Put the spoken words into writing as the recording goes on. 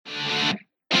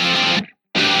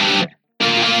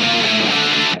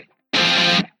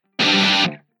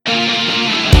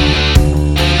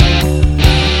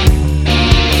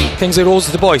Kingsley rolls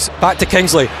to the boys. Back to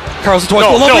Kingsley. Curls it towards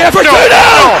No, the lovely no, effort. no, 2-0!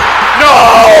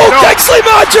 no, no. Kingsley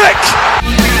magic!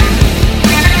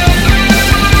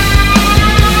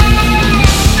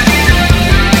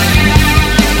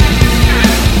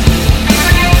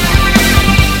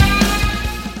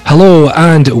 Hello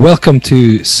and welcome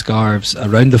to Scarves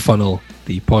Around the Funnel,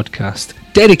 the podcast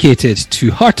dedicated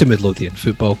to Heart of Midlothian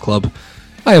Football Club.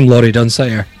 I am Laurie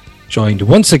Dunsire, joined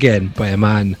once again by a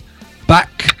man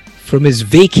back from his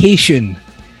vacation.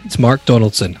 It's Mark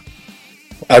Donaldson.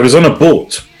 I was on a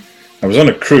boat. I was on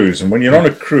a cruise, and when you're on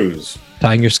a cruise,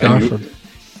 Tying your scarf.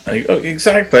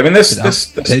 exactly. I mean, this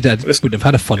would have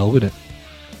had a funnel, would it?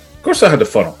 Of course, I had a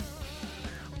funnel.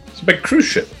 It's a big cruise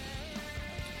ship.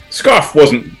 Scarf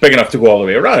wasn't big enough to go all the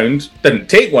way around. Didn't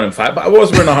take one, in fact, but I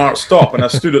was wearing a heart stop, and I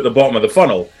stood at the bottom of the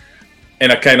funnel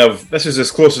in a kind of, this is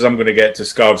as close as I'm going to get to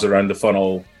scarves around the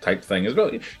funnel type thing. It's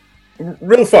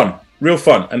real fun.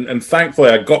 And thankfully,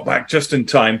 I got back just in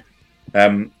time.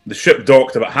 The ship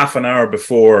docked about half an hour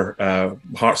before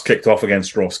Hearts kicked off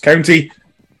against Ross County.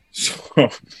 So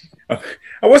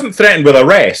I wasn't threatened with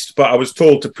arrest, but I was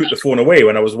told to put the phone away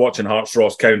when I was watching Hearts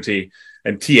Ross County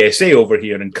and TSA over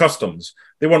here in customs.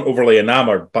 They weren't overly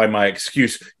enamoured by my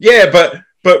excuse. Yeah, but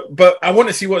I want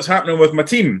to see what's happening with my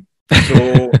team.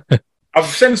 So I've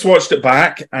since watched it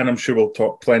back, and I'm sure we'll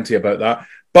talk plenty about that.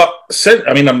 But since,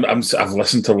 I mean, I've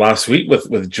listened to last week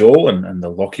with Joel and the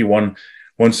lucky one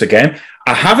once again.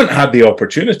 I haven't had the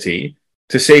opportunity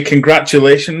to say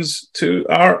congratulations to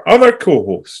our other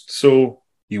co-host. So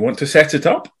you want to set it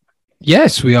up?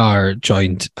 Yes, we are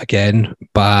joined again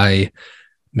by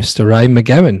Mr. Ryan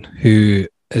McGowan, who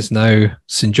is now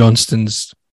St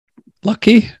Johnstone's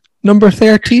lucky number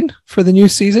 13 for the new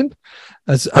season.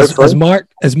 As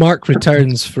Mark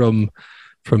returns from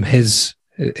his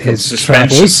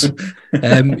travels,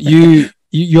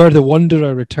 you're the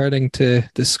wanderer returning to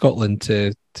Scotland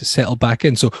to settle back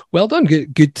in. So well done,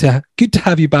 good to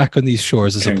have you back on these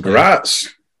shores.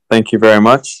 Congrats! Thank you very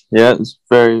much. Yeah, it's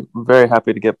very, very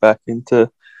happy to get back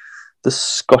into the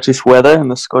Scottish weather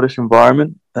and the Scottish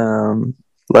environment.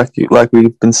 Like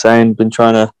we've been saying, been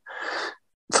trying to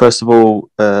first of all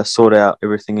sort out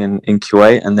everything in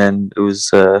Kuwait, and then it was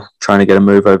trying to get a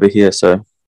move over here. So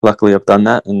luckily I've done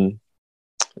that, and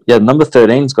yeah, number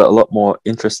 13's got a lot more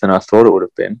interest than I thought it would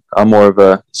have been. I'm more of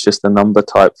it's just a number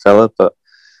type fella, but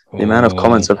the amount of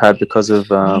comments I've had because of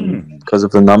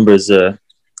the numbers,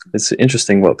 it's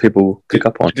interesting what people pick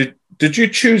up on. Did you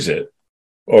choose it,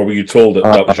 or were you told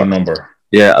that was your number?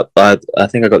 Yeah, I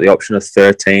think I got the option of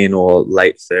 13 or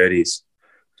late 30s.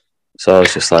 So I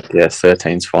was just like, yeah,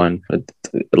 13's fine.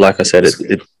 Like I said,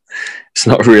 it's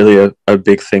not really a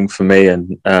big thing for me.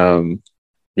 And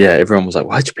yeah, everyone was like,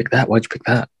 why'd you pick that?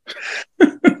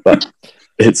 But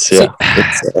it's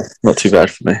not too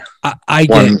bad for me. I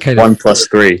get 1 plus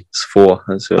 3 is 4.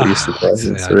 That's what I used to play.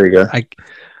 So there you go.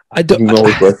 I don't you can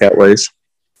always work out ways.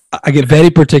 I get very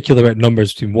particular about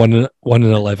numbers between 1 and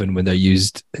 11 when they're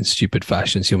used in stupid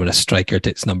fashion. So when a striker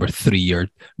takes number 3, or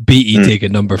BE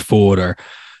taking number 4,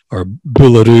 or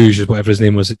Boularouge, or whatever his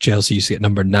name was at Chelsea, used to get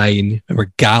number 9.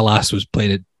 Remember Gallas was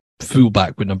playing at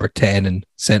fullback with number 10 and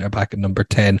centre back at number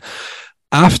 10.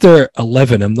 After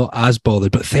 11, I'm not as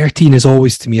bothered, but 13 is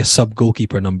always to me a sub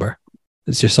goalkeeper number.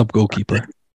 It's your sub goalkeeper.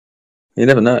 You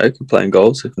never know. I can play in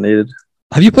goals if needed.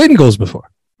 Have you played in goals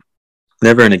before?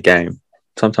 Never in a game.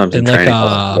 Sometimes in like training.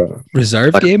 A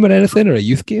reserve game or anything, or a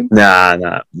youth game? Nah.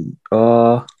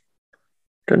 Don't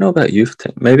know about youth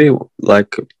team. Maybe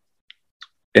like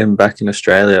back in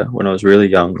Australia when I was really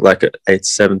young, like at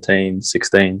 17,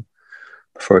 16,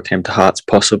 before I came to Hearts,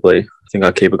 possibly. I think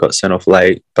our keeper got sent off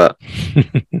late, but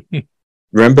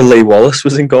remember Lee Wallace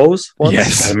was in goals once?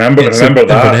 Yes, I remember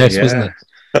that. Wasn't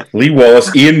it? Lee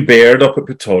Wallace, Ian Baird up at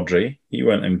Pataudry, he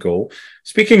went in goal.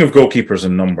 Speaking of goalkeepers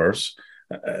and numbers,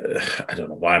 I don't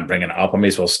know why I'm bringing it up. I may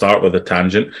as well start with a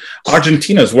tangent.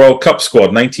 Argentina's World Cup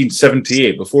squad,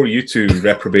 1978, before you two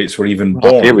reprobates were even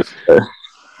born.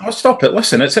 Oh, stop it.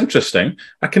 Listen, it's interesting.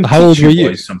 I can teach you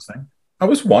boys something. I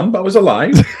was 1, but I was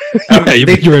alive.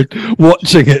 You were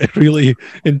watching it really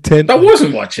intently. I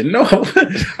wasn't watching, no.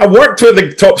 I worked with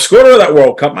the top scorer of that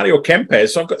World Cup, Mario Kempes,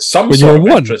 so I've got some sort of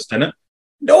interest in it.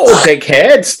 No,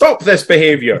 dickhead, stop this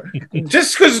behaviour.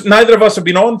 Just because neither of us have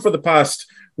been on for the past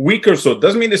week or so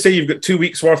doesn't mean to say you've got 2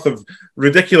 weeks worth of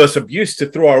ridiculous abuse to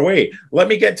throw our way. Let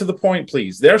me get to the point,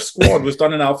 please. Their squad was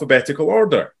done in alphabetical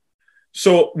order.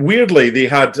 So weirdly, they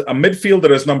had a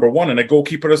midfielder as number 1 and a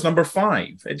goalkeeper as number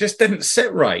 5. It just didn't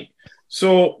sit right.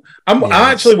 So I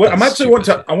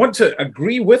want to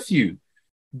agree with you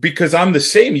because I'm the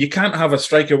same. You can't have a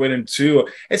striker winning 2.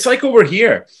 It's like over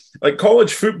here, like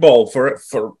college football for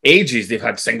ages. They've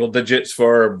had single digits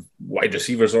for wide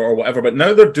receivers or whatever, but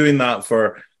now they're doing that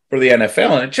for the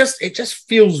NFL, and it just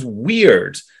feels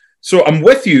weird. So I'm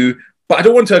with you, but I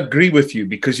don't want to agree with you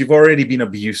because you've already been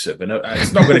abusive, and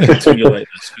it's not going to continue like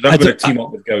this. I'm going to team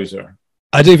up with Gowser.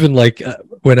 I'd even like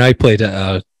when I played at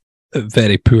a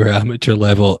very poor amateur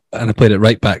level and I played at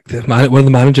right back, one of the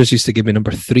managers used to give me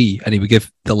number 3 and he would give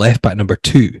the left back number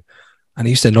 2, and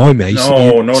he used to annoy me. It's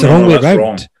the wrong way around.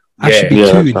 Wrong. I should be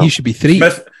 2 and he should be 3.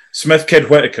 Smith Kid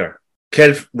Whitaker,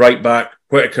 Kid right back,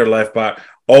 Whitaker left back,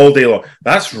 all day long.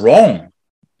 That's wrong.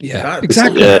 Yeah,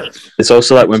 exactly. It's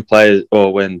also like when players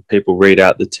or when people read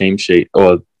out the team sheet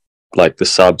or like the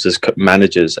subs as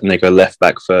managers and they go left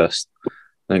back first,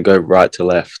 then go right to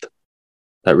left.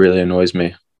 That really annoys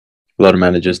me. A lot of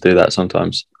managers do that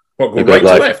sometimes. What, go right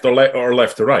to left or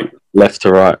left to right? Left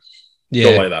to right. Yeah.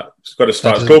 Don't like that. It's got to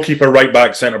start. Goalkeeper, right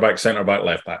back, centre back,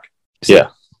 left back. Yeah.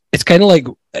 It's kind of like,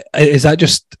 is that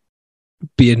just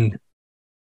being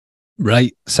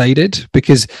right-sided?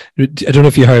 Because I don't know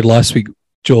if you heard last week,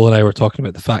 Joel and I were talking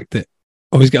about the fact that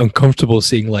I always get uncomfortable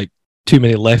seeing like too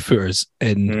many left-footers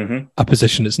in a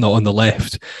position that's not on the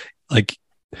left. Like,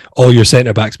 all your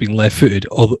centre backs being left-footed,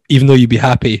 even though you'd be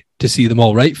happy to see them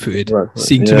all right-footed,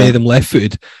 seeing too many of them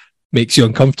left-footed makes you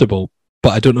uncomfortable.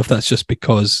 But I don't know if that's just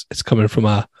because it's coming from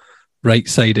a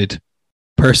right-sided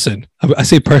person. I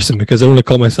say person because I don't want to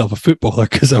call myself a footballer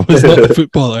because I was not a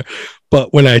footballer.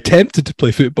 But when I attempted to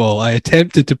play football, I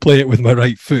attempted to play it with my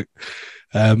right foot.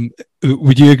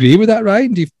 Would you agree with that,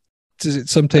 Ryan? Does it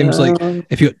sometimes like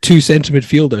if you got 2 centre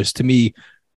midfielders, to me,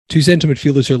 2 centre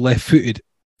midfielders who are left-footed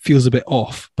feels a bit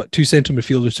off, but 2 centre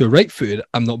midfielders who are right-footed,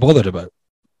 I'm not bothered about.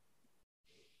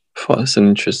 Oh, that's an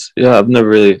interest. Yeah, I've never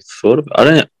really thought about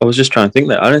it. I was just trying to think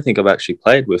that. I don't think I've actually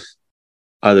played with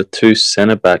either 2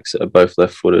 centre backs that are both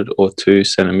left-footed or 2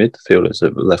 centre midfielders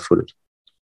that are left-footed.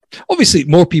 Obviously,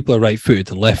 more people are right-footed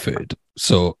than left-footed,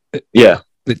 so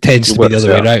it tends to be the other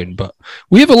way around. But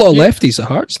we have a lot of lefties at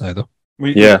Hearts now, though.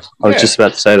 I was just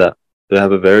about to say that. They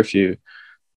have a very few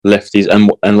lefties,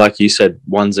 and like you said,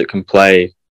 ones that can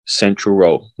play central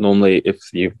role. Normally, if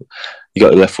you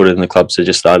got left-footed in the club, so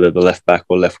just either the left back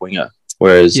or left winger.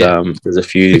 Whereas there's a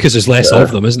few because there's less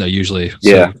of them, isn't there? Usually,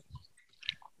 yeah.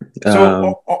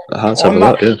 So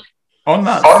on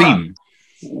that theme,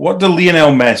 what do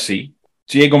Lionel Messi,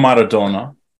 Diego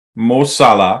Maradona, Mo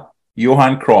Salah,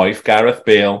 Johan Cruyff, Gareth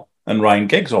Bale, and Ryan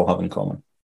Giggs all have in common?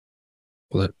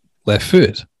 Well,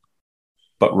 left-footed,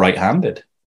 but right-handed.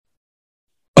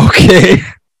 Okay.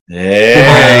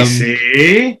 Yeah,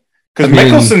 see? Because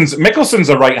Mickelson's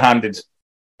a right-handed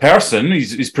person.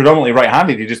 He's predominantly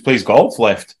right-handed. He just plays golf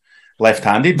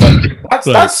left-handed. But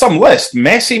that's some list.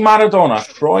 Messi, Maradona,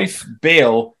 Cruyff,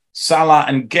 Bale, Salah,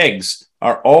 and Giggs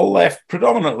are all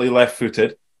predominantly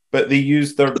left-footed, but they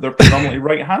use they're predominantly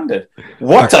right-handed.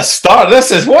 What a start!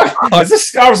 This is what is this?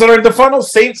 Scarves around the funnel,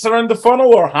 saints around the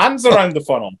funnel, or hands around the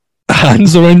funnel?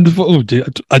 Hands around the funnel. Oh, dear.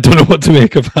 I don't know what to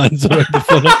make of hands around the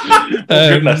funnel.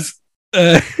 Goodness.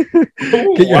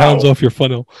 Get your hands off your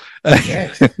funnel.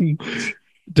 Yes.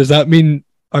 Does that mean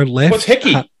our left? What's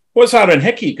Hickey? What's Aaron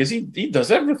Hickey? Because he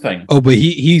does everything. Oh, but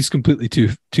he's completely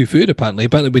two-footed, apparently.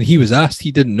 Apparently, when he was asked,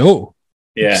 he didn't know.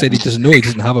 Yeah. He said he doesn't know. He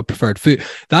doesn't have a preferred foot.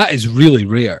 That is really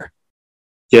rare.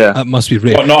 Yeah. That must be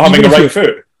rare. What, not having a right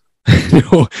foot?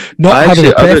 No, not having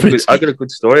a preference. I got a good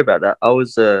story about that. I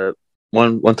was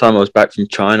one time I was back from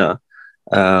China,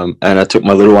 and I took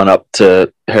my little one up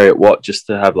to Heriot Watt just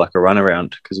to have like a run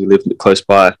around because we lived close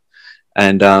by,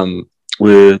 and there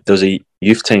was a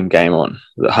youth team game on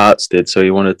that Hearts did, so he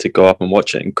wanted to go up and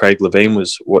watch it. And Craig Levine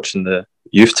was watching the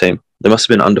youth team. They must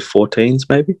have been under 14s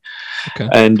maybe, okay.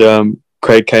 And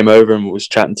Craig came over and was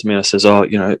chatting to me. I says, "Oh,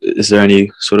 is there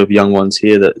any sort of young ones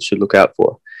here that should look out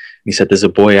for?" He said, "There's a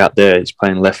boy out there. He's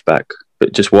playing left back,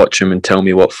 but just watch him and tell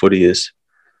me what foot he is."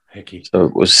 Hickey. So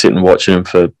I was sitting watching him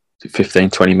for 15,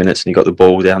 20 minutes, and he got the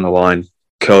ball down the line,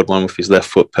 curled one with his left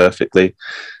foot perfectly.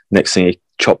 Next thing, he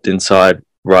chopped inside,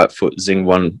 right foot, zinged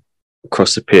one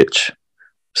across the pitch. I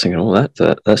was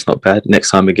thinking, that's not bad. Next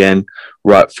time again,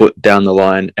 right foot down the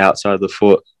line, outside of the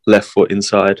foot, left foot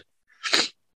inside.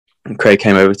 And Craig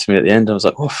came over to me at the end. I was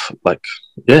like,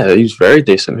 yeah, he was very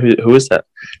decent. Who is that?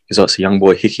 He's like, it's a young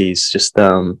boy, Hickey's just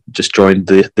joined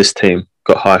this team.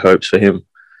 Got high hopes for him.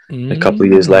 A couple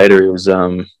of years later, he was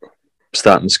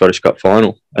starting the Scottish Cup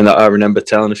final. And I remember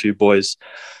telling a few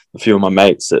of my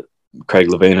mates that Craig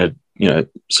Levine had,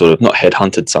 sort of not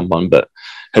headhunted someone, but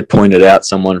had pointed out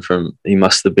someone he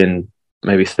must have been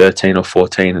maybe 13 or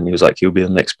 14. And he was like, he'll be the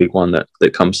next big one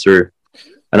that comes through.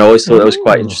 And I always thought that was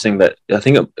quite interesting that I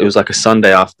think it was like a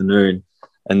Sunday afternoon,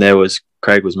 and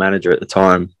Craig was manager at the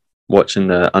time, watching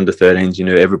the under-13s. You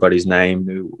knew everybody's name,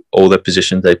 knew all the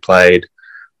positions they played,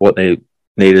 what they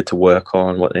needed to work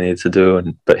on, what they needed to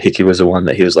do. But Hickey was the one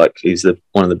that he was like, he's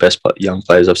one of the best young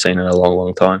players I've seen in a long,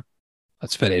 long time.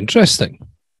 That's very interesting.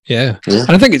 Yeah. And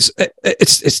I think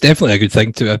it's definitely a good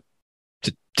thing to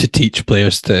teach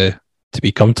players to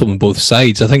be comfortable on both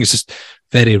sides. I think it's just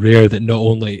very rare that not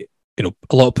only,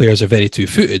 a lot of players are very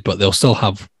two-footed, but they'll still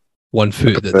have one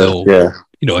foot that they'll,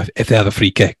 if they have a free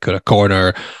kick or a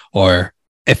corner, or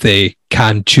if they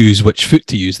can choose which foot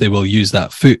to use, they will use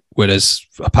that foot. Whereas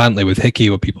apparently with Hickey,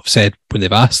 what people have said when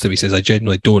they've asked him, he says, I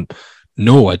genuinely don't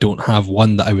know. I don't have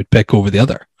one that I would pick over the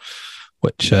other,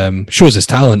 which shows his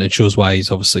talent and shows why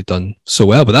he's obviously done so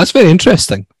well. But that's very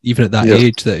interesting, even at that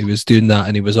age, that he was doing that,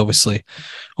 and he was obviously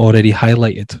already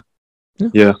highlighted.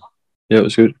 Yeah, it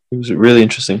was good. It was really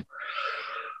interesting.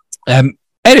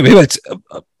 Anyway,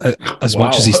 as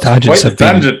much as these tangents have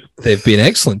been, they've been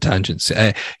excellent tangents.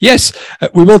 Yes,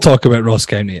 we will talk about Ross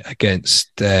County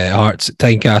against Hearts at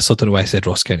Tynecastle. I don't know why I said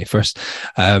Ross County first.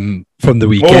 From the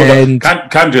weekend,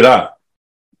 can't do that.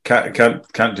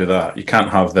 Can't do that. You can't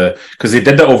have because they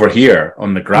did that over here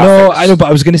on the graphics. No, I know, but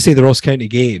I was going to say the Ross County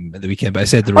game at the weekend, but I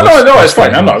said the Ross. No, it's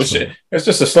fine. I'm not. It's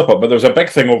just a slip up. But there's a big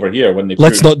thing over here when they.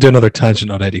 Let's not do another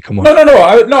tangent already. Come on.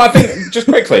 No. I think just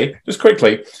quickly.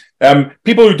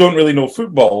 People who don't really know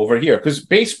football over here, because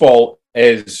baseball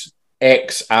is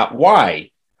X at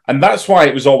Y, and that's why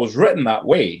it was always written that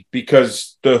way,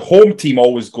 because the home team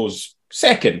always goes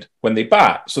second when they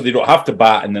bat, so they don't have to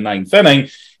bat in the ninth inning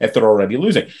if they're already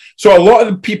losing. So a lot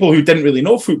of the people who didn't really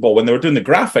know football, when they were doing the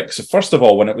graphics, first of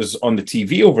all, when it was on the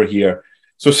TV over here,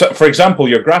 so for example,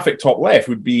 your graphic top left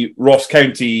would be Ross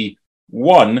County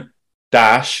 1 -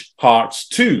 Hearts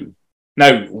 2.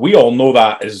 Now, we all know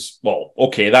that as, well,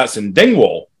 okay, that's in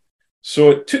Dingwall.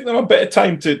 So it took them a bit of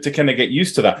time to kind of get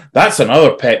used to that. That's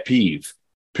another pet peeve,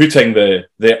 putting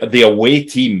the away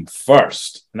team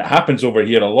first. And it happens over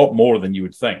here a lot more than you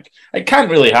would think. It can't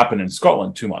really happen in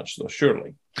Scotland too much, though,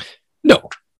 surely. No,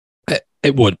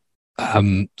 it won't.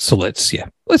 So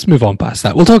let's move on past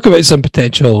that. We'll talk about some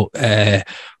potential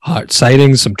Hearts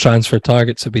signings. Some transfer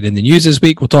targets have been in the news this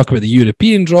week. We'll talk about the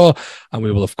European draw, and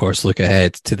we will, of course, look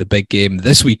ahead to the big game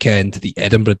this weekend, the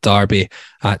Edinburgh Derby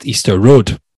at Easter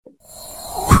Road.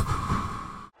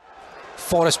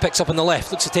 Forrest picks up on the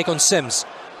left, looks to take on Sims,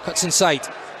 cuts inside.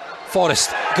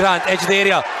 Forrest, Grant, edge of the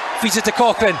area, feeds it to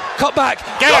Cochrane, cut back,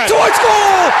 up towards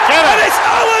goal, and it's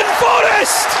Alan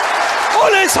Forrest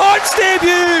on his Hearts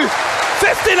debut.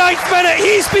 59th minute,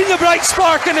 he's been the bright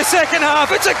spark in the second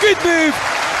half. It's a good move,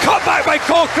 cut back by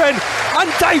Cochrane and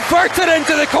diverted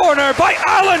into the corner by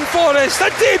Alan Forrest.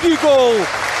 A debut goal.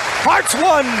 Hearts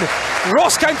 1,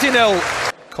 Ross County 0.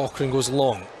 Cochrane goes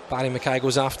long, Barry Mackay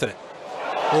goes after it.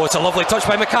 Oh, it's a lovely touch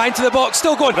by Mackay into the box,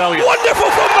 still going. Brilliant. Wonderful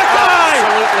from Mackay.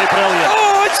 Absolutely brilliant.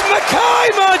 Oh, it's Mackay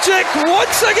magic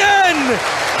once again.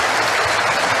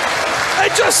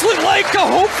 It just looked like a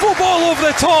hopeful ball over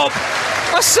the top.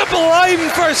 A sublime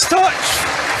first touch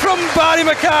from Barry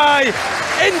Mackay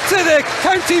into the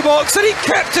county box, and he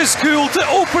kept his cool to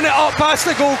open it up past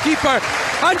the goalkeeper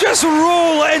and just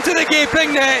roll it into the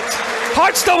gaping net.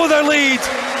 Hearts double their lead,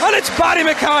 and it's Barry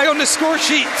Mackay on the score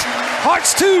sheet.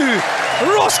 Hearts 2,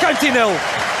 Ross County 0.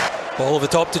 Ball over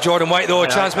the top to Jordan White, though. A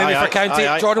chance maybe for County.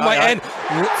 Jordan White in,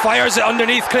 fires it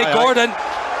underneath Craig Gordon.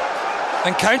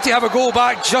 And County have a goal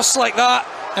back just like that.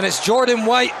 And it's Jordan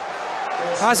White,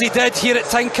 as he did here at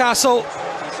Tynecastle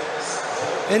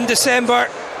in December.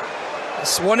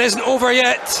 This one isn't over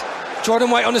yet.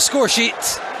 Jordan White on the score sheet.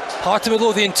 Heart of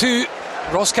Midlothian 2,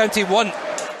 Ross County 1.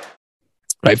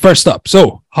 Right, first up,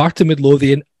 so Heart of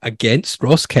Midlothian against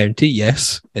Ross County,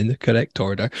 yes, in the correct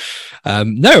order.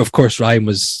 Now, of course, Ryan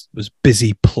was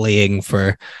busy playing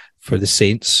for the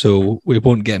Saints, so we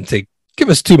won't get him to give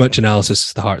us too much analysis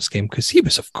of the Hearts game, because he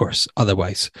was, of course,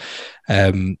 otherwise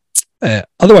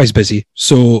busy.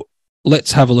 So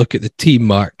let's have a look at the team,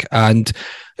 Mark. And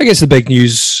I guess the big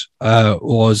news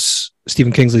was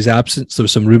Stephen Kingsley's absence. There were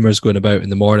some rumours going about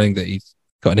in the morning that he's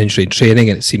got an injury in training,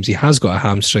 and it seems he has got a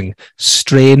hamstring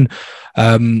strain,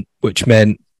 which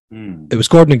meant it was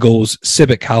Gordon in goals,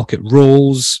 Sibbick, Halkett,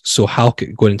 Rolls. So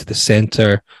Halkett going into the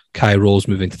centre, Kai Rolls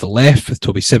moving to the left with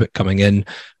Toby Sibbick coming in,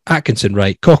 Atkinson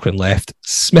right, Cochrane left,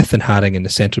 Smith and Haring in the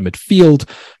centre midfield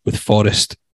with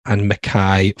Forrest and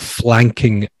Mackay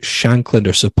flanking Shankland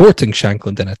or supporting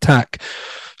Shankland in attack.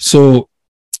 So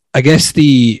I guess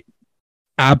the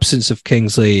absence of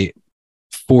Kingsley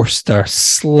forced a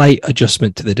slight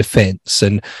adjustment to the defence,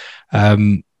 and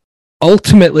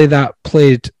ultimately that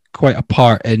played quite a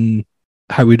part in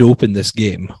how we'd open this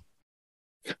game?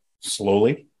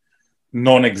 Slowly,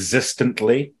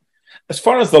 non-existently. As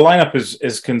far as the lineup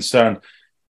is concerned,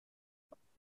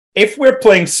 if we're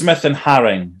playing Smith and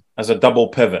Haring as a double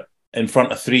pivot in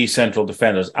front of three central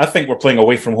defenders, I think we're playing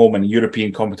away from home in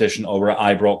European competition, or we're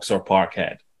at Ibrox or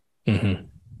Parkhead. Mm-hmm.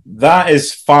 That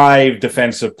is 5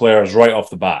 defensive players right off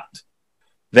the bat.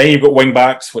 Then you've got wing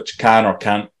backs, which can or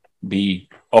can't be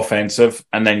offensive,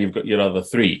 and then you've got your other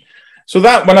 3. So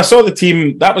that, when I saw the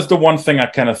team, that was the one thing I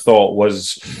kind of thought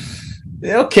was,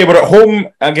 okay, we're at home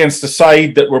against a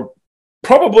side that we're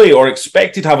probably or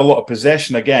expected to have a lot of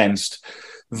possession against.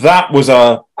 That was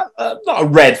not a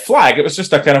red flag. It was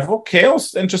just a kind of, okay,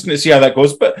 it's interesting to see how that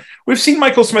goes. But we've seen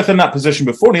Michael Smith in that position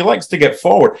before, and he likes to get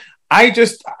forward. I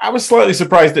was slightly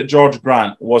surprised that George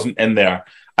Grant wasn't in there.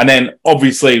 And then,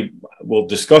 obviously, we'll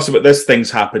discuss about this.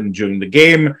 Things happened during the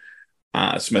game.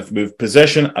 Smith moved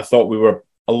position. I thought we were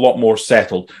a lot more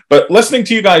settled. But listening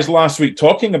to you guys last week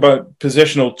talking about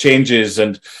positional changes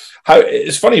and how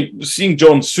it's funny seeing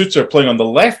John Souttar playing on the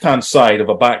left-hand side of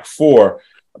a back 4,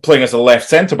 playing as a left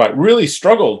centre-back, really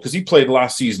struggled because he played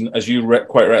last season, as you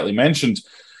quite rightly mentioned,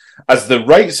 as the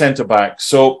right centre-back.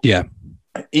 So yeah,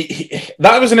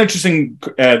 that was an interesting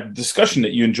discussion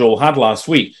that you and Joel had last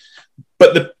week.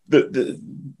 But the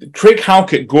Craig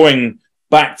Halkett going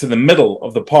back to the middle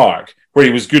of the park, where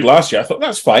he was good last year, I thought,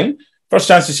 that's fine. First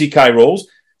chance to see Kai Rolls.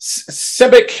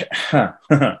 Sibic,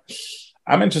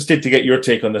 I'm interested to get your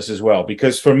take on this as well,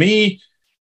 because for me,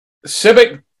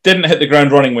 Sibic didn't hit the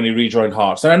ground running when he rejoined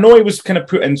Hearts. And I know he was kind of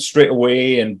put in straight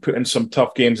away and put in some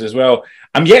tough games as well.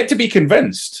 I'm yet to be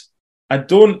convinced. I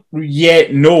don't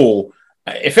yet know.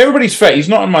 If everybody's fit, he's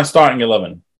not in my starting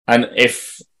 11. And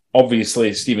if,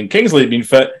 obviously, Stephen Kingsley had been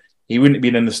fit, he wouldn't have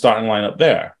been in the starting lineup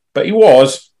there. But he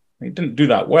was. He didn't do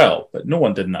that well, but no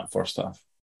one did in that first half.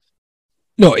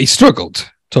 No, he struggled,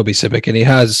 Toby Sibic, and he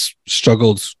has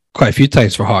struggled quite a few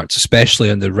times for Hearts, especially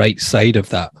on the right side of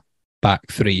that back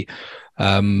 3.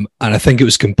 And I think it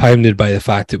was compounded by the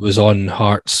fact it was on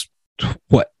Hearts,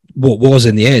 what was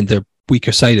in the end their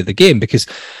weaker side of the game, because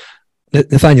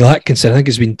Nathaniel Atkinson, I think,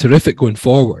 has been terrific going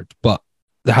forward, but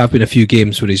there have been a few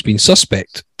games where he's been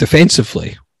suspect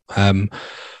defensively.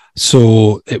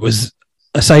 So it was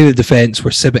a side of the defence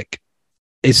where Sibic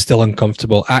is still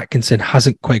uncomfortable. Atkinson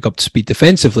hasn't quite got up to speed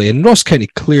defensively, and Ross County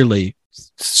clearly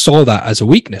saw that as a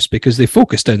weakness because they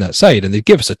focused down that side and they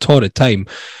give us a torrid time.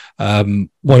 One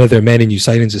of their many new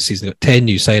signings this season, got 10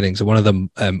 new signings, and one of them,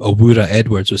 Owura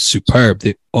Edwards, was superb.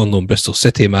 The on-loan Bristol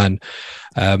City man,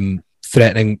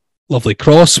 threatening lovely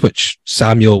cross, which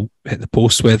Samuel hit the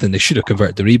post with, and they should have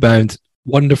converted the rebound.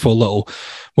 Wonderful little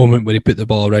moment where he put the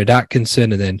ball around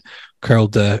Atkinson and then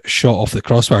curled the shot off the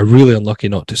crossbar. Really unlucky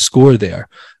not to score there.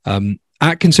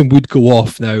 Atkinson would go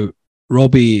off. Now,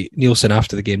 Robbie Nielsen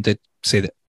after the game did say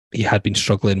that he had been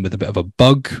struggling with a bit of a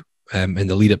bug in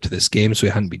the lead up to this game, so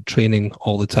he hadn't been training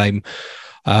all the time.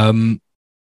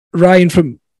 Ryan,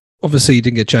 from obviously you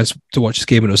didn't get a chance to watch this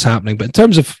game when it was happening, but in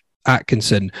terms of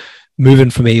Atkinson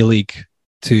moving from A-League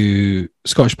to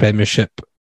Scottish Premiership,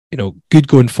 you know, good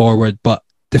going forward, but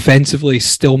defensively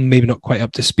still maybe not quite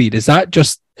up to speed. Is that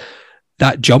just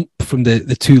that jump from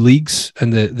the 2 leagues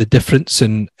and the difference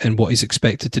in what he's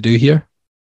expected to do here?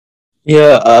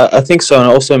 Yeah, I think so, and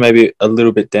also maybe a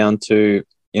little bit down to,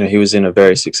 you know, he was in a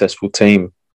very successful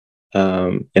team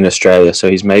in Australia, so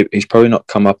he's probably not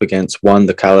come up against, one,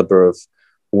 the caliber of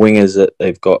wingers that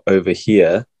they've got over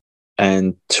here,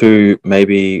 and 2,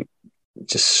 maybe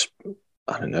just,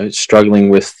 I don't know, struggling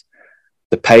with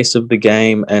the pace of the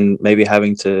game and maybe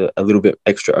having to a little bit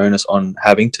extra onus on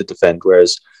having to defend.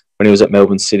 Whereas when he was at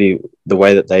Melbourne City, the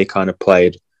way that they kind of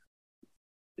played,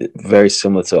 very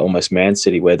similar to almost Man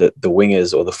City, where the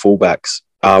wingers or the fullbacks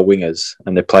are wingers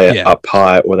and they play up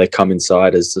high, or they come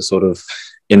inside as the sort of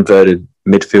inverted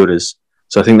midfielders.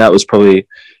 So I think that was probably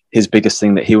his biggest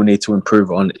thing that he will need to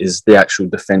improve on, is the actual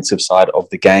defensive side of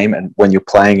the game. And when you're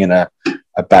playing in a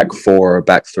back 4 or a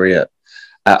back 3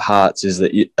 at Hearts, is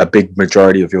that a big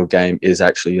majority of your game is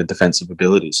actually your defensive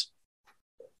abilities.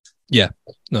 Yeah,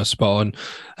 no, spot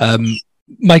on.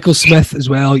 Michael Smith as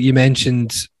well, you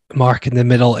mentioned Mark in the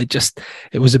middle. It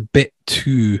was a bit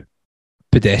too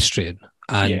pedestrian.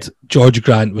 And George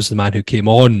Grant was the man who came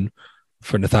on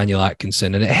for Nathaniel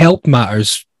Atkinson. And it helped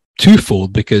matters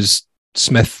twofold, because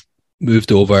Smith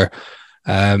moved over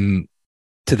to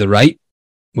the right,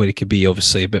 where he could be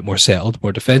obviously a bit more settled,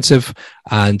 more defensive,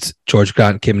 and George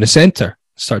Grant came in the centre,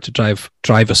 start to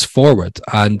drive us forward.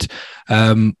 And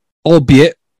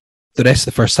albeit the rest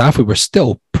of the first half, we were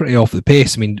still pretty off the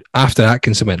pace. I mean, after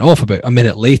Atkinson went off, about a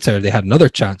minute later, they had another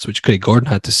chance, which Craig Gordon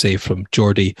had to save from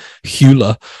Jordy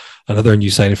Hula. another new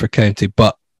signing for County.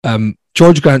 But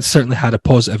George Grant certainly had a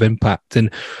positive impact,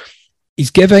 and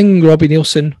he's giving Robbie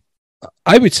Neilson,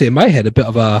 I would say in my head, a bit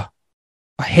of a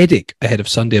headache ahead of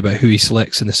Sunday about who he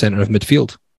selects in the centre of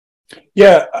midfield.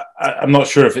 Yeah, I'm not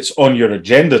sure if it's on your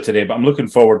agenda today, but I'm looking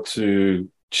forward to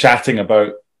chatting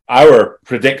about our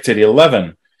predicted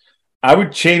 11. I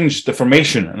would change the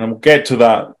formation, and we'll get to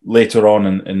that later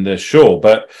on in the show.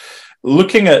 But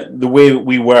looking at the way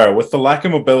we were, with the lack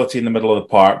of mobility in the middle of the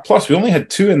park, plus we only had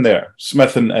two in there,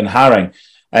 Smith and Haring,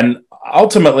 and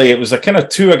ultimately it was a kind of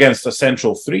 2 against a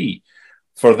central 3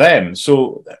 for them.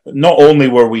 So not only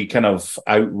were we kind of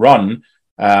outrun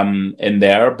in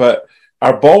there, but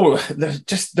our ball,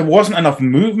 there wasn't enough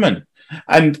movement.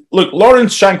 And look,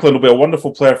 Lawrence Shankland will be a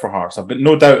wonderful player for Hearts. I've got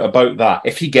no doubt about that.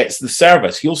 If he gets the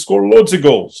service, he'll score loads of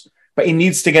goals, but he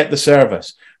needs to get the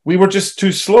service. We were just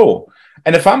too slow.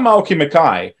 And if I'm Malky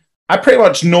Mackay, I pretty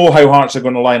much know how Hearts are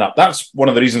going to line up. That's one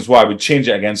of the reasons why I would change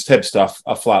it against Hibs to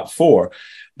a flat 4.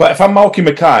 But if I'm Malky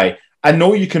Mackay, I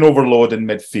know you can overload in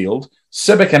midfield.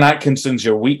 Sibbick and Atkinson's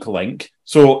your weak link.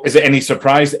 So is it any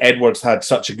surprise that Edwards had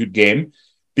such a good game?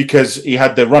 Because he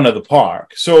had the run of the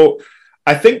park. So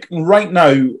I think right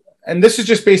now, and this is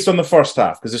just based on the first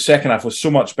half, because the second half was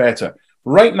so much better.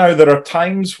 Right now, there are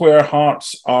times where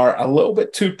Hearts are a little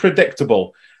bit too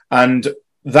predictable. And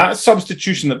that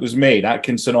substitution that was made,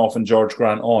 Atkinson off and George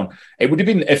Grant on, it would have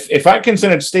been, if Atkinson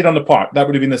had stayed on the park, that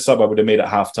would have been the sub I would have made at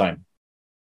halftime.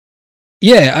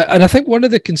 Yeah, and I think one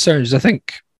of the concerns, I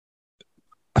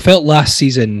felt last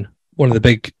season, one of the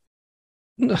big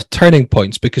turning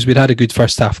points, because we'd had a good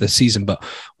first half of the season, but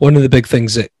one of the big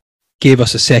things that gave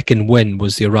us a second win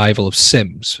was the arrival of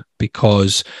Sims,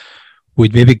 because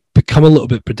we'd maybe become a little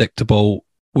bit predictable.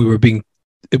 We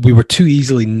were too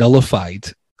easily nullified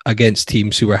against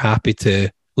teams who were happy to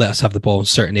let us have the ball in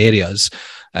certain areas,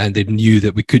 and they knew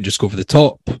that we couldn't just go over the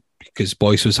top because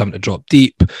Boyce was having to drop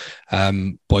deep.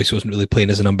 Boyce wasn't really playing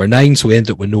as a number 9, so we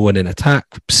ended up with no one in attack.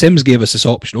 Sims gave us this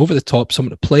option over the top,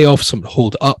 someone to play off, someone to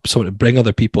hold up, someone to bring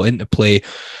other people into play.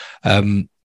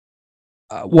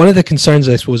 One of the concerns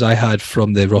I suppose I had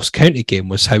from the Ross County game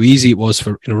was how easy it was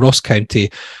for Ross County,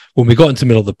 when we got into the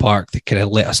middle of the park, they kind of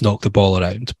let us knock the ball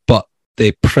around, but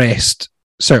they pressed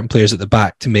certain players at the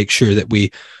back to make sure that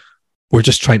we were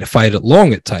just trying to fire it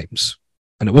long at times.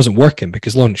 And it wasn't working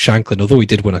because Lawrence Shankland, although he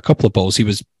did win a couple of balls, he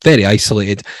was very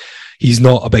isolated. He's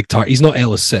not a big target. He's not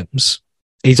Ellis Sims.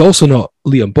 He's also not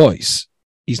Liam Boyce.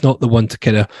 He's not the one to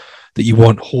kind of that you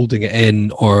want holding it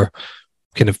in or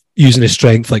kind of using his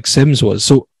strength like Sims was.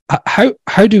 So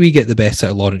how do we get the best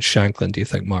out of Lawrence Shankland, do you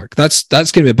think, Mark? That's going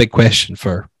to be a big question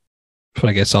for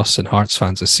I guess us and Hearts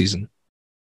fans this season.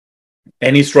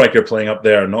 Any striker playing up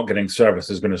there not getting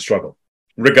service is going to struggle,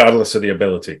 regardless of the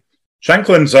ability.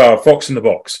 Shankland's a fox in the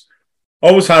box.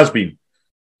 Always has been.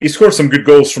 He scored some good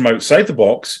goals from outside the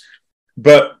box,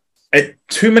 but at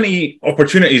too many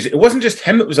opportunities, it wasn't just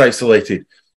him that was isolated.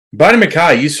 Barry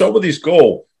Mackay, you saw with his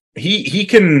goal, he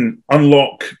can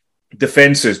unlock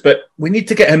defences, but we need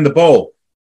to get him the ball.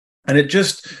 And it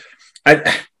just...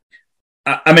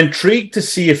 I'm intrigued to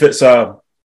see if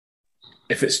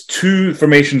it's two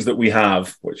formations that we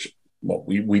have, which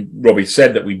Robbie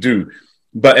said that we do,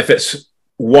 but if it's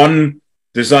one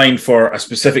designed for a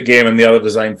specific game and the other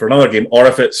designed for another game, or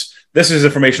if it's, this is the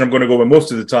formation I'm going to go with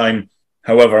most of the time,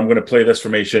 however, I'm going to play this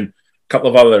formation a couple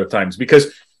of other times.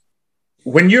 Because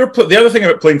when you're, the other thing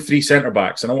about playing 3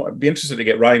 centre-backs, and I'd be interested to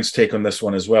get Ryan's take on this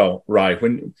one as well,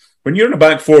 Ryan, when you're in a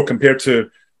back 4 compared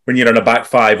to when you're in a back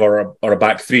 5 or a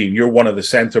back 3, and you're one of the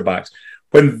centre-backs,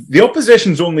 when the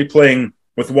opposition's only playing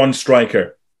with one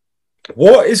striker,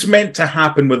 what is meant to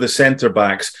happen with the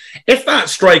centre-backs if that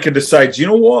striker decides, you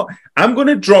know what, I'm going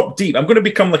to drop deep, I'm going to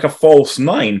become like a false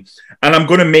 9, and I'm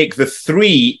going to make the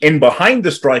 3 in behind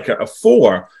the striker a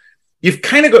 4, you've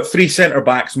kind of got 3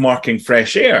 centre-backs marking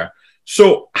fresh air.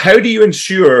 So how do you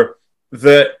ensure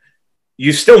that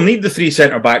you still need the 3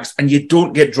 centre-backs and you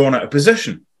don't get drawn out of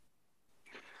position?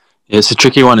 Yeah, it's a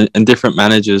tricky one, and different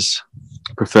managers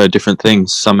prefer different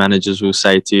things. Some managers will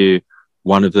say to you,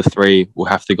 one of the 3 will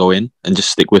have to go in and just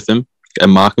stick with them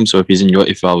and mark him. So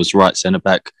if I was right centre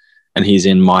back and he's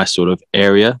in my sort of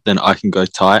area, then I can go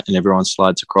tight and everyone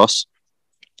slides across.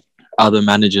 Other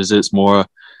managers, it's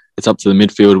up to the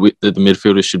midfield. The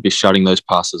midfielders should be shutting those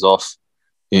passes off.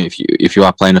 If you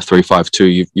are playing a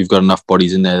 3-5-2, you've got enough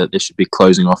bodies in there that they should be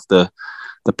closing off the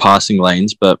passing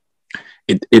lanes. But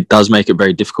it does make it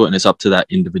very difficult, and it's up to that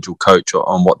individual coach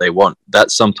on what they want.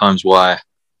 That's sometimes why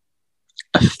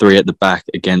a 3 at the back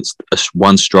against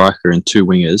one striker and 2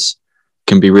 wingers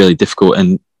can be really difficult.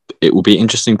 And it will be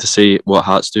interesting to see what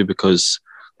Hearts do, because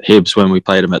Hibs, when we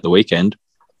played them at the weekend,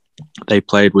 they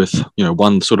played with,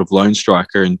 one sort of lone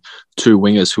striker and two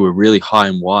wingers who were really high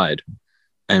and wide.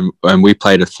 And we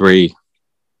played a 3-4-3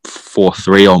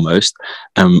 almost.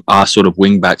 And our sort of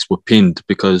wing backs were pinned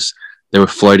because they were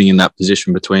floating in that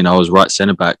position between. I was right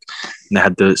centre back, and they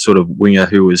had the sort of winger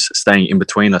who was staying in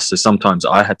between us. So sometimes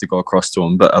I had to go across to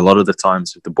him, but a lot of the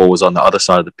times if the ball was on the other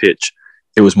side of the pitch,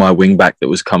 it was my wing back that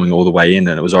was coming all the way in,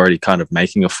 and it was already kind of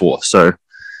making a 4. So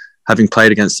having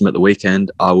played against them at the weekend,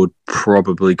 I would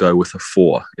probably go with a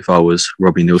 4. If I was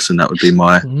Robbie Nielsen, that would be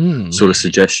my sort of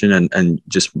suggestion, and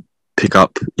just pick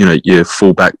up, your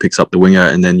full back picks up the winger,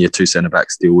 and then your two centre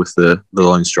backs deal with the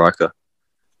lone striker.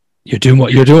 You're doing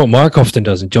what Mark often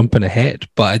does and jumping ahead,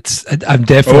 but I'm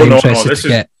definitely interested to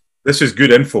get. This is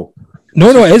good info. No,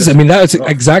 it is. I mean, that's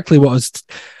exactly what was.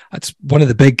 That's one of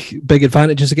the big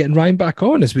advantages of getting Ryan back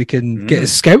on, is we can get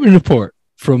his scouting report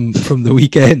from the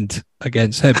weekend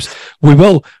against Hibs. We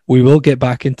will get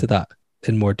back into that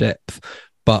in more depth,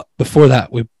 but before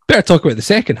that, we better talk about the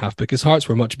second half, because Hearts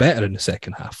were much better in the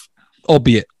second half,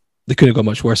 albeit they couldn't have got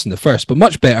much worse in the first, but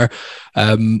much better.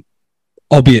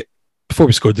 Albeit before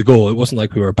we scored the goal, it wasn't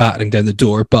like we were battering down the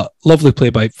door, but lovely play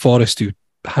by Forrest, who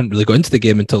hadn't really got into the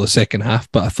game until the second half,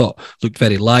 but I thought looked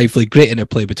very lively. Great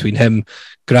interplay between him,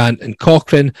 Grant and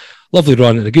Cochrane. Lovely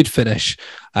run and a good finish.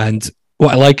 And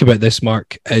what I like about this,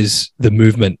 Mark, is the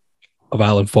movement of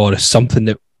Alan Forrest, something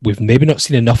that we've maybe not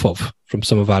seen enough of from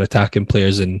some of our attacking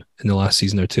players in the last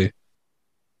season or two.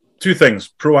 Two things: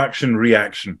 proaction,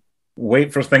 reaction.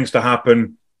 Wait for things to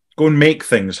happen. Go and make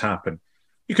things happen.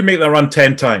 You can make that run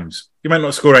 10 times. You might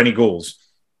not score any goals,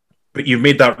 but you've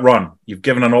made that run. You've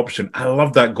given an option. I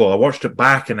love that goal. I watched it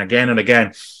back and again.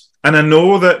 And I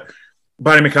know that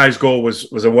Barry Mackay's goal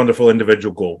was a wonderful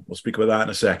individual goal. We'll speak about that in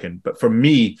a second. But for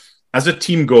me, as a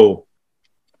team goal,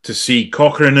 to see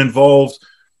Cochrane involved,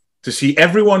 to see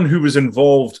everyone who was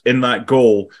involved in that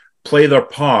goal play their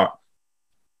part,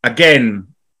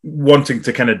 again, wanting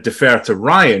to kind of defer to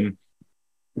Ryan,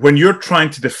 when you're trying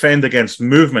to defend against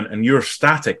movement and you're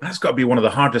static, that's got to be one of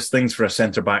the hardest things for a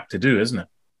centre-back to do, isn't it?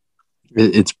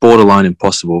 It's borderline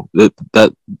impossible.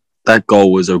 That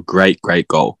goal was a great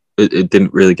goal. It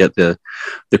didn't really get the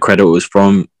credit it was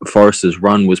from. Forrester's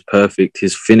run was perfect.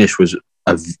 His finish was,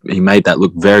 he made that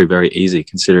look very, very easy,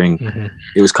 considering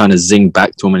it was kind of zinged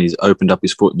back to him and he's opened up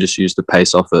his foot and just used the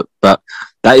pace off it. But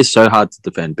that is so hard to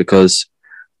defend, because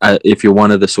if you're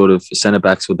one of the sort of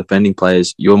centre-backs or defending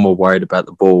players, you're more worried about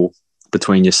the ball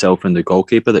between yourself and the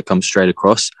goalkeeper that comes straight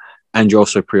across, and you're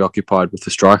also preoccupied with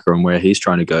the striker and where he's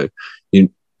trying to go.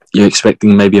 You're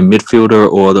expecting maybe a midfielder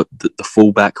or the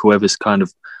fullback, whoever's kind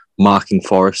of marking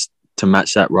Forrest, to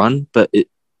match that run. But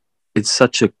it's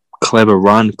such a clever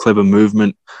run, clever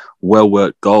movement,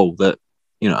 well-worked goal that,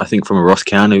 I think from a Ross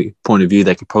County point of view,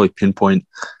 they could probably pinpoint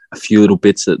a few little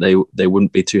bits that they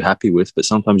wouldn't be too happy with, but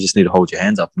sometimes you just need to hold your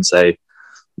hands up and say,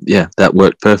 yeah, that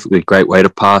worked perfectly. Great way to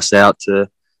pass out to,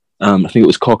 I think it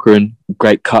was Cochrane,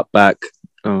 great cutback,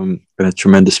 and a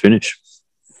tremendous finish.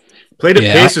 Played at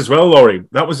pace as well, Laurie.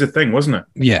 That was the thing, wasn't it?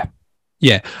 Yeah.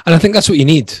 And I think that's what you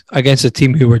need against a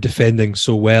team who were defending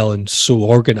so well and so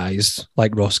organised,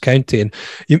 like Ross County. And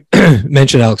you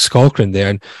mentioned Alex Cochrane there,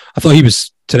 and I thought he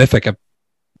was terrific.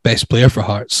 Best player for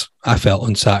Hearts, I felt,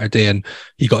 on Saturday, and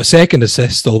he got a second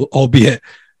assist, albeit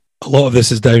a lot of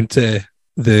this is down to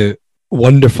the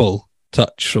wonderful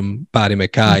touch from Barry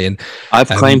Mackay. And I've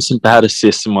claimed some bad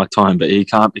assists in my time, but he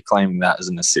can't be claiming that as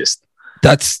an assist.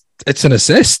 It's an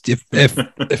assist. If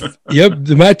the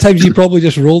amount of times he probably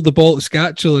just rolled the ball to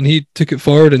Scatchell and he took it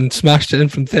forward and smashed it in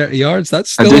from 30 yards,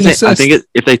 that's still an assist. I think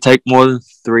if they take more than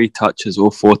 3 touches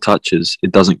or 4 touches,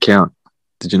 it doesn't count.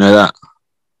 Did you know that?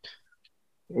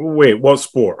 Wait, what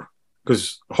sport?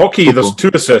 Because hockey, football. There's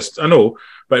 2 assists. I know,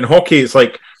 but in hockey, it's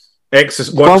like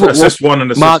assist 1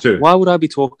 and assist Mark, 2. Why would I be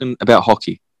talking about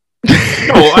hockey?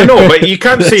 No, I know, but you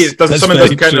can't say someone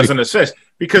doesn't count as an assist,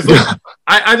 because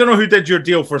I don't know who did your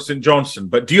deal for St. Johnstone,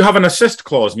 but do you have an assist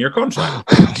clause in your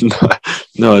contract?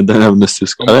 No, I don't have an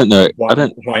assist clause. I don't know.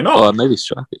 Why not? Oh, maybe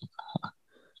striking.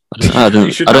 I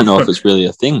don't know if it's really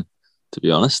a thing, to be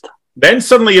honest. Then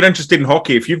suddenly you're interested in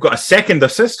hockey if you've got a second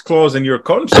assist clause in your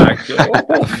contract.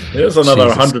 There's another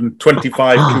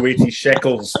 125 Kuwaiti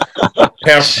shekels,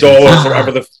 Perth dollars, or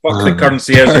whatever the fuck the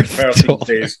currency is in Perth these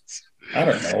days. I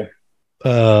don't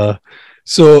know.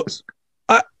 So,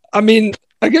 I mean,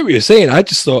 I get what you're saying. I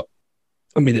just thought,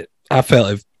 I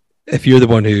felt if you're the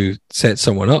one who sets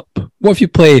someone up, what if you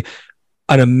play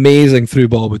an amazing through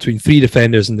ball between 3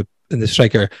 defenders and the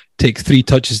striker takes 3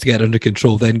 touches to get under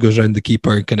control, then goes around the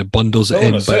keeper and kind of bundles it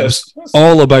in. But it's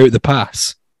all about the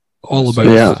pass. All about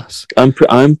the pass.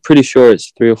 I'm pretty sure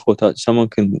it's 3 or 4 touches. Someone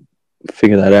can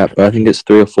figure that out, but I think it's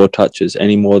 3 or 4 touches.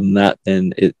 Any more than that,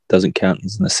 then it doesn't count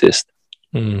as an assist.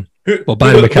 Well,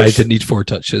 Barry Mackay didn't need 4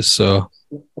 touches, so...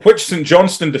 Which St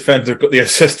Johnstone defender got the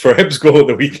assist for Hibs' goal at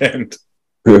the weekend?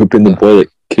 It would have been the boy that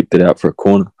kicked it out for a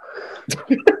corner.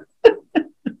 He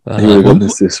would have got an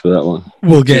assist for that one.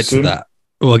 We'll get to that.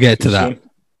 We'll get to that.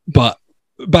 But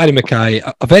Barry Mackay,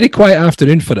 a very quiet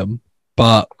afternoon for him,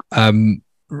 but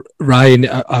Ryan,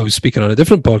 I was speaking on a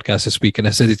different podcast this week, and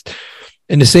I said it's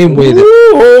in the same way that...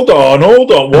 Hold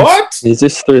on. What? He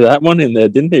just threw that one in there,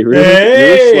 didn't he? Really?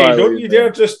 Hey, don't you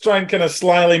dare just try and kind of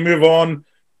slyly move on.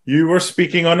 You were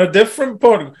speaking on a different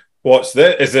podcast. What's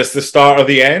this? Is this the start of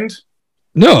the end?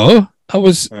 No, I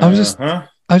was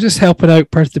just helping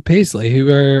out Perth de Paisley,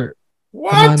 who are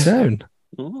a man down.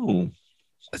 Oh.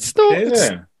 It's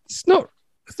not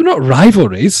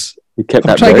rivalries. He kept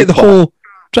I'm that trying to very get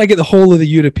try to get the whole of the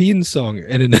European song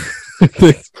in.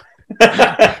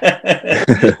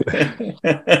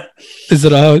 Is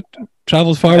it a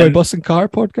Travels Far by Bus and Car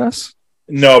podcast?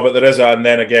 No, but there is and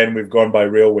then again we've gone by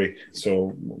railway.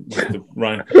 So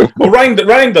Ryan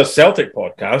does Celtic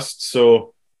podcasts,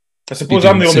 so I suppose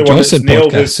I'm the only one that's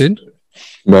nailed his soon.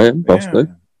 Right, possibly.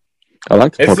 Yeah. I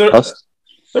like the podcast.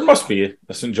 There must be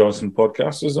a St Johnstone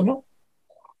podcast, is there not?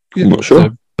 I'm not sure.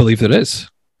 I believe there is.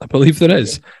 But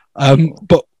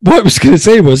what I was going to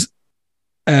say was,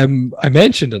 I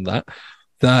mentioned in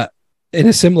that in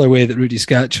a similar way that Rudy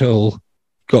Scatchell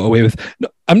got away with. No,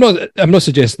 I'm not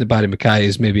suggesting that Barry Mackay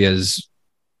is maybe as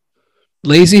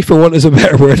lazy, for want of a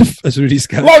better word, as Rudy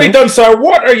Scatchell. Laurie Dunsar,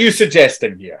 what are you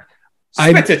suggesting here?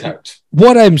 Spit it out.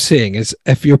 What I'm saying is,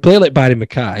 if you play like Barry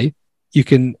Mackay, you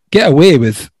can get away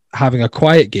with having a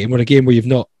quiet game or a game where you've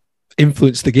not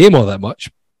influenced the game all that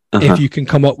much. If you can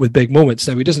come up with big moments.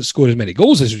 Now, he doesn't score as many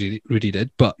goals as Rudy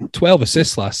did, but 12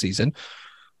 assists last season.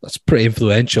 That's pretty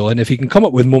influential. And if he can come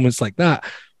up with moments like that,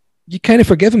 you kind of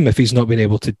forgive him if he's not been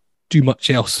able to do much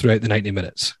else throughout the 90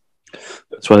 minutes.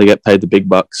 That's why they get paid the big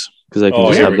bucks, because they can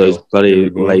just have those bloody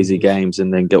lazy games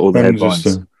and then get all the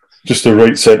headlines. Just a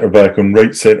right centre-back on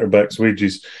right centre-back's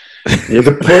wages. Yeah,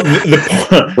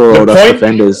 for all us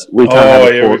defenders, we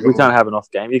can't have an off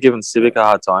game. You're giving Civic a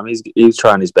hard time. He's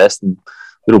trying his best, and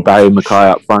little Barry Mackay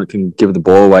up front can give the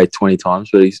ball away 20 times,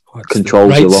 but he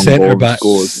controls the long ball and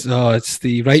scores. Oh, it's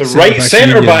the right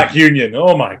centre-back union.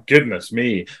 Oh my goodness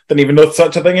me! Didn't even know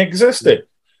such a thing existed.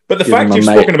 But the fact you've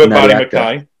spoken about Barry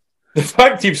Mackay, the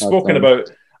fact you've spoken about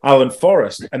Alan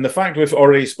Forrest, and the fact we've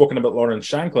already spoken about Lawrence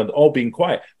Shankland all being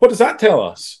quiet, what does that tell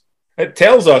us? It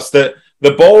tells us that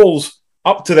the balls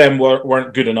up to them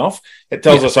weren't good enough. It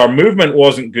tells us our movement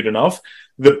wasn't good enough.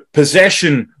 The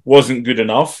possession wasn't good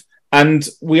enough. And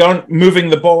we aren't moving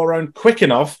the ball around quick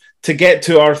enough to get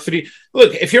to our 3.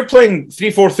 Look, if you're playing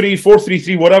 3-4-3,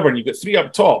 4-3-3, whatever, and you've got 3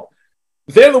 up top,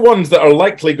 they're the ones that are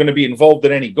likely going to be involved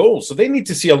in any goals. So they need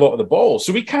to see a lot of the ball.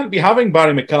 So we can't be having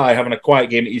Barry Mackay having a quiet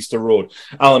game at Easter Road,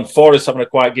 Alan Forrest having a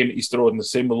quiet game at Easter Road, and the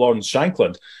same with Lawrence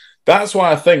Shankland. That's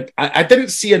why I think I didn't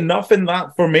see enough in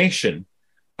that formation.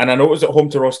 And I know it was at home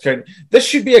to Ross County. This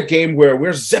should be a game where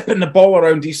we're zipping the ball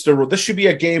around Easter Road. This should be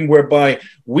a game whereby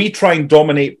we try and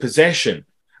dominate possession.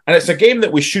 And it's a game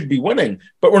that we should be winning.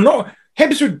 But we're not.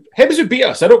 Hibs would beat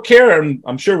us. I don't care. And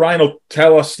I'm sure Ryan will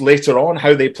tell us later on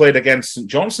how they played against St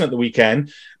Johnstone at the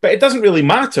weekend. But it doesn't really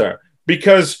matter.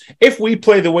 Because if we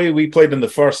play the way we played in the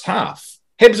first half,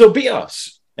 Hibs will beat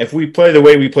us. If we play the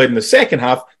way we played in the second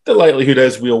half, the likelihood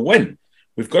is we'll win.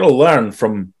 We've got to learn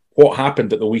from what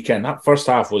happened at the weekend. That first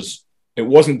half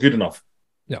wasn't good enough.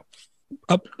 Yeah.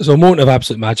 So a moment of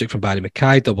absolute magic from Barry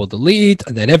Mackay, doubled the lead,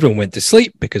 and then everyone went to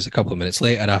sleep because a couple of minutes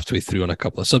later, after we threw on a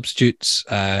couple of substitutes,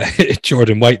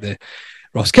 Jordan White, the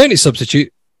Ross County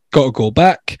substitute, got a goal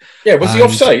back. Yeah, was he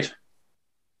offside?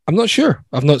 I'm not sure.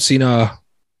 I've not seen an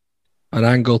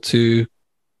angle to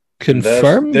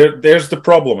confirm. There's the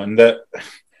problem, in that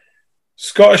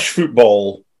Scottish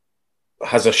football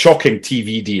has a shocking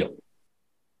TV deal.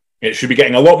 It should be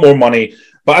getting a lot more money,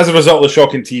 but as a result of the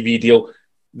shocking TV deal,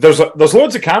 there's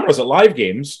loads of cameras at live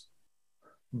games,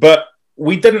 but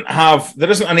there isn't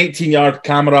an 18-yard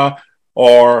camera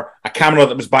or a camera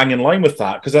that was bang in line with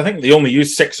that, because I think they only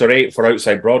use 6 or 8 for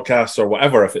outside broadcasts or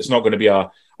whatever if it's not going to be a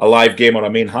live game or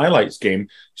a main highlights game.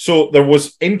 So there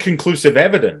was inconclusive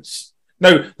evidence.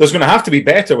 Now, there's going to have to be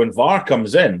better when VAR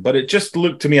comes in, but it just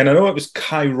looked to me, and I know it was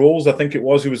Kai Rolls, I think it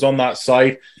was, who was on that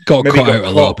side. Got caught out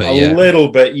a little bit, yeah. A little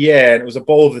bit, yeah, and it was a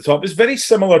ball over the top. It's very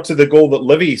similar to the goal that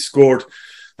Livy scored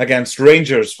against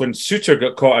Rangers when Suter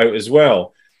got caught out as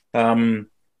well.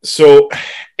 So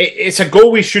it's a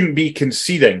goal we shouldn't be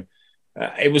conceding.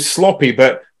 It was sloppy,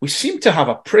 but we seem to have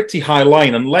a pretty high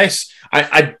line, unless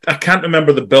I can't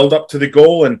remember the build-up to the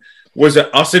goal, and Was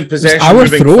it us in possession Our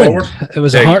moving throw-in. forward? It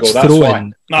was There a you Hearts go, that's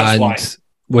throw-in, why. That's why.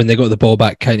 when they got the ball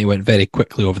back, County went very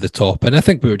quickly over the top, and I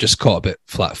think we were just caught a bit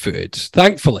flat-footed.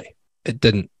 Thankfully, it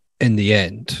didn't, in the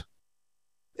end,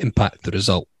 impact the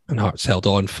result, and Hearts held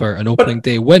on for an opening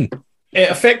day win. It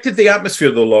affected the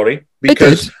atmosphere, though, Laurie,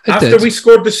 because after we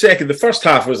scored the first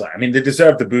half was, I mean, they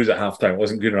deserved the booze at halftime. It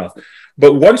wasn't good enough.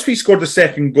 But once we scored the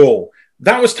second goal,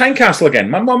 that was Tynecastle again.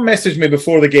 My mum messaged me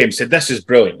before the game, said, this is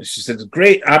brilliant. She said,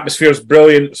 great, atmosphere is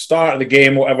brilliant, start of the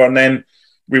game, whatever, and then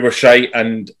we were shite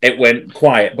and it went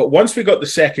quiet. But once we got the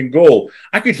second goal,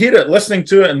 I could hear it, listening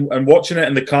to it and watching it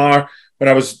in the car when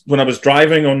I was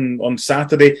driving on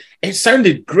Saturday. It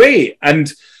sounded great.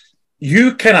 And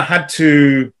you kind of had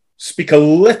to speak a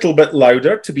little bit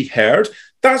louder to be heard.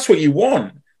 That's what you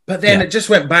want. But then it just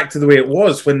went back to the way it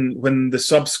was when the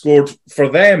subs scored for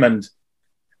them. And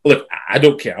look, I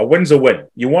don't care. A win's a win.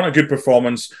 You want a good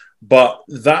performance, but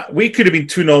that we could have been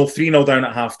 2-0, 3-0 down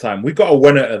at halftime. We got a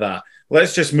win out of that.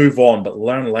 Let's just move on, but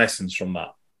learn lessons from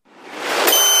that.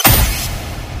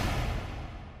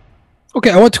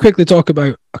 Okay, I want to quickly talk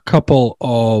about a couple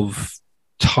of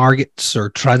targets or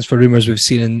transfer rumours we've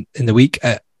seen in the week.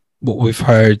 What we've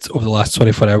heard over the last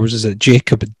 24 hours is that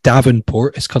Jacob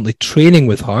Davenport is currently training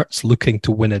with Hearts, looking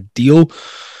to win a deal.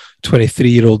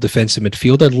 23-year-old defensive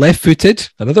midfielder, left-footed,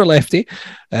 another lefty,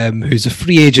 who's a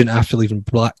free agent after leaving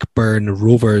Blackburn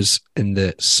Rovers in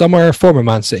the summer, former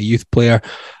Man City youth player.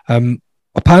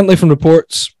 Apparently from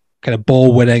reports, kind of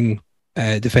ball-winning,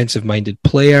 defensive-minded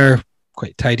player,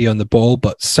 quite tidy on the ball,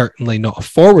 but certainly not a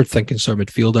forward-thinking sort of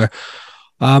midfielder.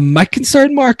 My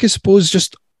concern, Mark, I suppose,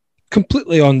 just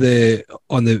completely on the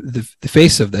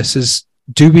face of this is,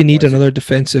 do we need another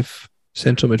defensive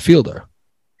central midfielder?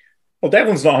 Well,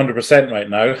 Devlin's not 100% right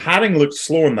now. Haring looked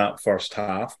slow in that first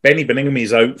half. Benny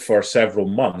Beningham's out for several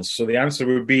months. So the answer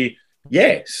would be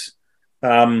yes.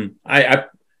 I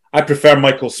prefer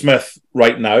Michael Smith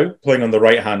right now, playing on the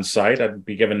right-hand side. I'd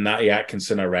be giving Natty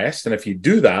Atkinson a rest. And if you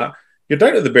do that, you're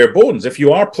down to the bare bones. If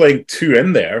you are playing two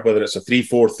in there, whether it's a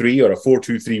 3-4-3 or a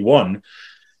 4-2-3-1,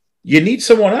 you need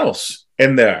someone else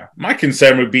in there. My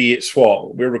concern would be,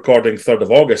 we're recording 3rd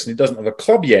of August and he doesn't have a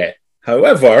club yet.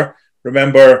 However,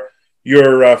 remember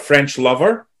your French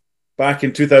lover back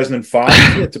in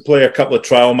 2005. He had to play a couple of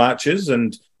trial matches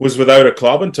and was without a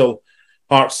club until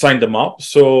Hearts signed him up.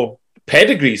 So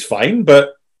pedigree's fine,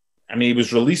 but I mean, he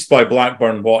was released by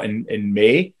Blackburn in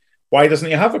May. Why doesn't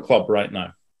he have a club right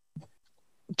now?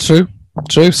 True.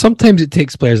 Sometimes it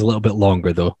takes players a little bit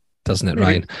longer, though, doesn't it,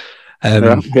 Ryan?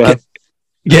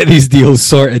 Get these deals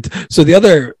sorted. So the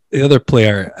other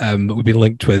player that we've been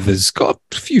linked with has got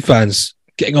a few fans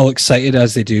getting all excited,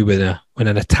 as they do when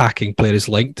an attacking player is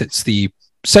linked. It's the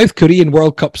South Korean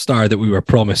World Cup star that we were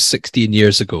promised 16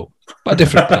 years ago, but a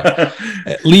different player.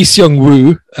 Lee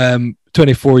Seung-woo,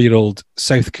 24-year-old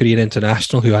South Korean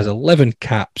international who has 11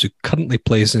 caps, who currently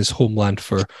plays in his homeland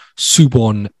for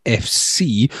Suwon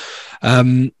FC.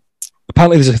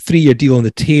 Apparently there's a 3-year deal on the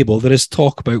table. There is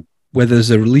talk about whether there's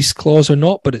a release clause or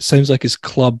not, but it sounds like his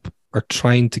club are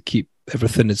trying to keep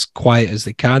everything as quiet as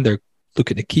they can. They're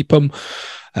looking to keep him.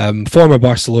 Former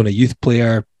Barcelona youth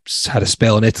player, had a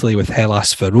spell in Italy with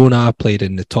Hellas Verona, played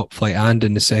in the top flight and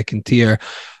in the second tier.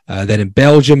 Then in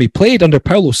Belgium, he played under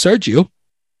Paulo Sergio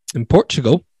in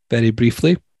Portugal very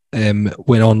briefly.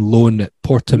 Went on loan at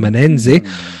Portimonense.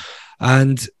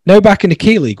 And now back in the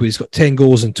K-League, where he's got 10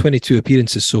 goals and 22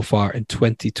 appearances so far in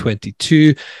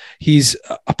 2022. He's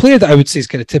a player that I would say is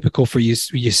kind of typical for you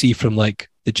see from like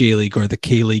the J-League or the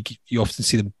K-League. You often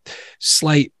see them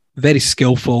slight, very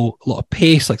skillful, a lot of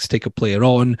pace, likes to take a player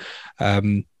on,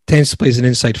 tends to play as an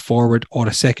inside forward or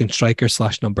a second striker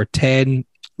 / number 10.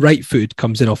 Right foot,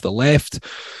 comes in off the left.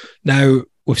 Now,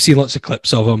 we've seen lots of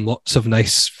clips of him, lots of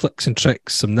nice flicks and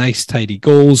tricks, some nice tidy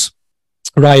goals.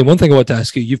 Ryan, one thing I want to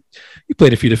ask you, you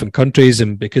played a few different countries,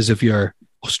 and because of your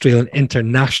Australian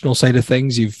international side of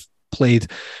things, you've played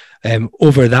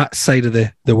over that side of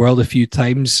the world a few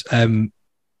times.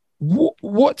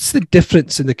 What's the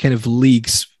difference in the kind of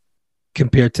leagues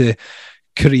compared to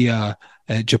Korea,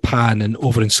 Japan, and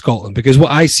over in Scotland? Because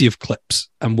what I see of clips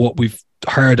and what we've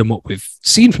heard and what we've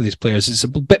seen from these players is a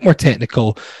bit more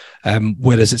technical,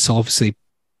 whereas it's obviously a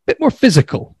bit more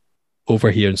physical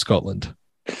over here in Scotland.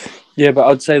 Yeah, but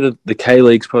I'd say that the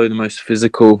K-League's probably the most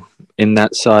physical in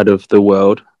that side of the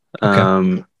world.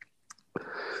 Okay.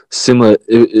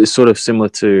 It's sort of similar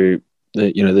to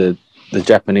the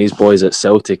Japanese boys at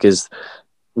Celtic. Is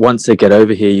once they get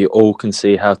over here, you all can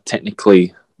see how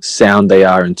technically sound they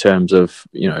are in terms of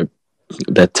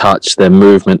their touch, their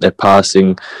movement, their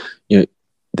passing.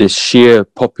 The sheer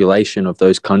population of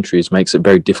those countries makes it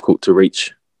very difficult to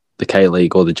reach the K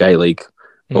League or the J League,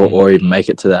 or even make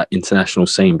it to that international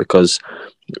scene, because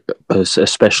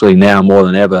especially now more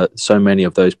than ever, so many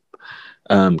of those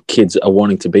kids are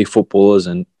wanting to be footballers,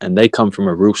 and they come from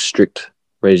a real strict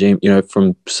regime.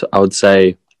 From, I would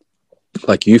say,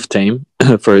 like youth team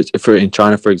for in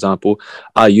China, for example,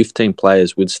 our youth team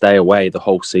players would stay away the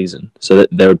whole season, so that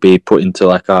they would be put into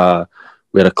like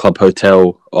we had a club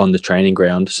hotel on the training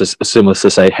ground, so similar to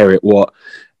say Heriot Watt,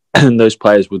 and those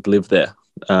players would live there.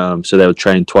 So they would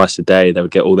train twice a day. They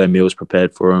would get all their meals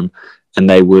prepared for them, and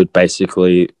they would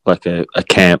basically like a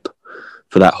camp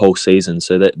for that whole season.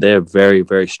 So that they're very,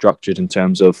 very structured in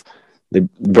terms of they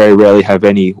very rarely have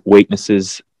any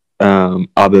weaknesses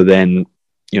other than,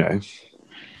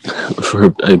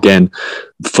 for, again,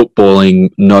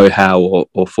 footballing know-how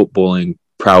or footballing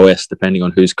prowess, depending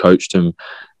on who's coached them.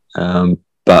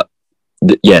 But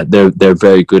they're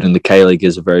very good, and the K League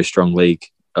is a very strong league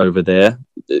over there.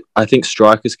 I think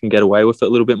strikers can get away with it a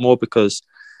little bit more because,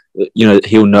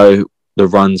 he'll know the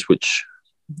runs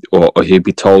or he'll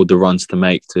be told the runs to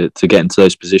make to get into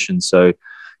those positions. So,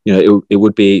 it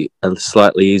would be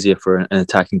slightly easier for an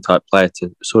attacking type player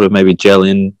to sort of maybe gel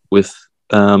in with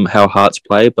how Hearts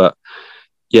play. But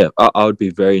yeah, I would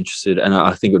be very interested, and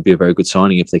I think it would be a very good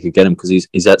signing if they could get him, because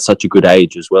he's at such a good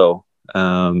age as well.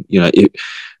 The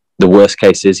worst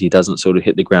case is he doesn't sort of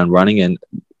hit the ground running, and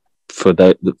for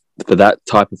that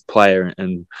type of player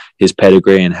and his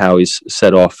pedigree and how he's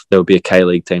set off, there would be a K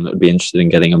League team that would be interested in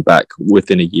getting him back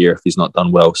within a year if he's not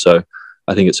done well. So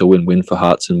I think it's a win-win for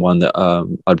Hearts, and one that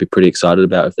I'd be pretty excited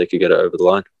about if they could get it over the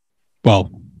line.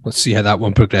 Well, let's see how that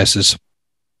one progresses.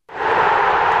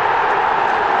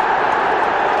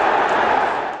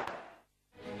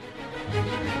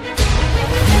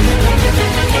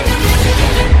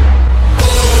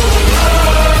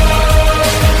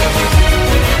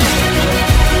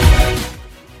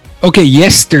 Okay,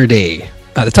 yesterday,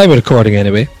 at the time of recording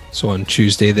anyway, so on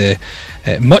Tuesday, the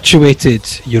much-awaited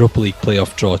Europa League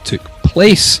playoff draw took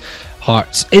place.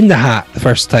 Hearts in the hat, the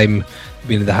first time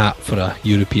being in the hat for a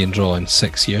European draw in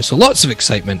 6 years. So lots of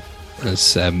excitement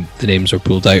as the names were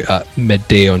pulled out at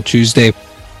midday on Tuesday.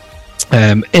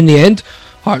 In the end,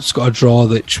 Hearts got a draw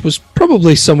which was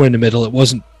probably somewhere in the middle. It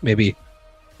wasn't maybe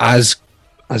as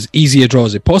easy a draw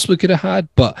as they possibly could have had,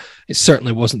 but it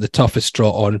certainly wasn't the toughest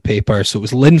draw on paper. So it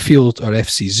was Linfield or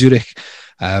FC Zurich.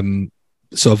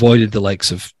 So avoided the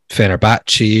likes of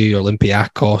Fenerbahce,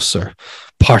 Olympiacos, or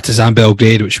Partizan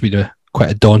Belgrade, which would be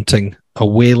quite a daunting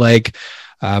away leg.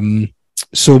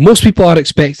 So most people are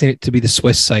expecting it to be the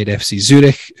Swiss side FC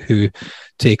Zurich, who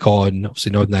take on,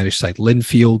 obviously, Northern Irish side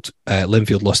Linfield.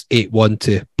 Linfield lost 8-1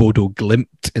 to Bodo Glimt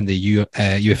in the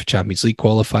UEFA Champions League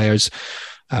qualifiers.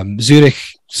 Zurich,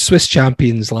 Swiss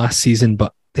champions last season,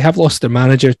 but they have lost their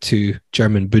manager to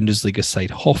German Bundesliga side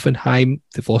Hoffenheim.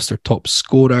 They've lost their top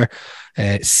scorer,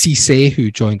 Cisse,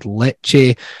 who joined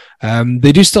Lecce.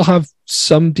 They do still have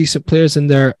some decent players in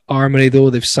their armoury, though.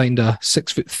 They've signed a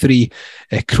 6'3"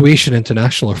 Croatian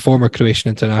international, or former Croatian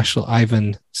international,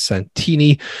 Ivan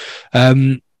Santini.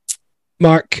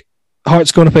 Mark,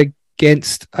 Hearts going up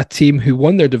against a team who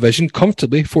won their division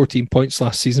comfortably, 14 points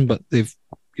last season, but they've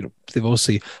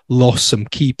obviously lost some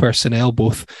key personnel,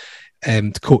 both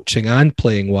coaching and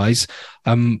playing wise.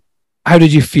 How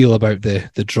did you feel about the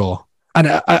draw? And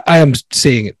I am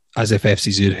saying it as if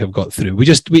FC Zurich have got through.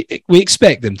 We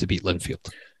expect them to beat Linfield.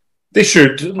 They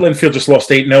should. Linfield just lost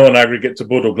 8-0 in aggregate to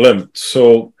Bodo Glimt.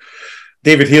 So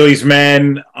David Healy's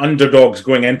men, underdogs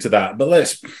going into that. But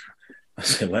let's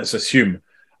assume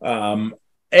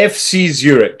FC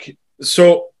Zurich.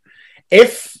 So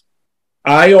if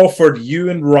I offered you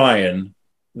and Ryan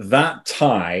that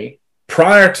tie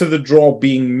prior to the draw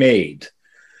being made,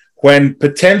 when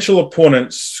potential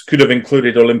opponents could have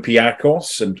included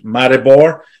Olympiacos and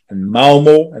Maribor and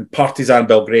Malmo and Partizan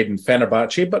Belgrade and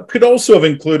Fenerbahce, but could also have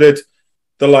included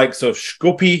the likes of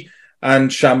Skopje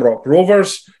and Shamrock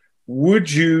Rovers,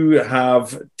 would you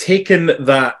have taken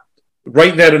that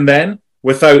right there and then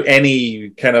without any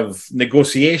kind of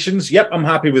negotiations? Yep, I'm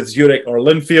happy with Zurich or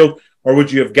Linfield. Or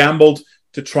would you have gambled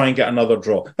to try and get another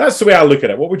draw? That's the way I look at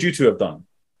it. What would you two have done?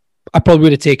 I probably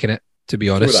would have taken it, to be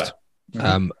honest.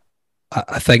 Mm-hmm.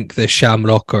 I think the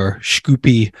Shamrock or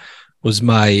Skopje was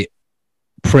my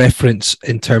preference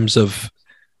in terms of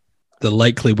the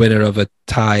likely winner of a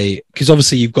tie, because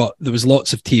obviously there was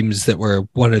lots of teams that were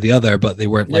one or the other, but they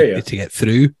weren't likely to get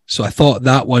through. So I thought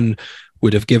that one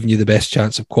would have given you the best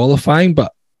chance of qualifying.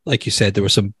 But like you said, there were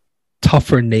some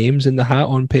tougher names in the hat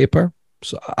on paper.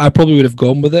 So I probably would have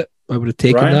gone with it. I would have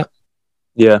taken that.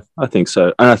 Yeah, I think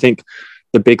so. And I think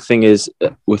the big thing is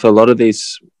with a lot of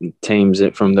these teams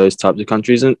from those types of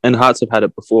countries, and Hearts have had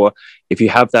it before, if you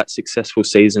have that successful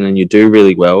season and you do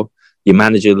really well, your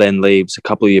manager then leaves a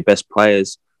couple of your best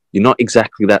players, you're not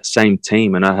exactly that same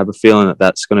team. And I have a feeling that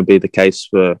that's going to be the case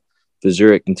for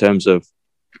Zurich in terms of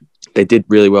they did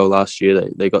really well last year.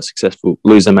 They got successful,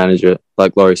 lose their manager,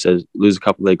 like Laurie says, lose a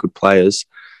couple of their good players.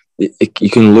 You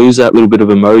can lose that little bit of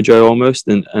a mojo almost.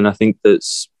 And I think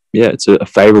that's, it's a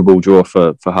favourable draw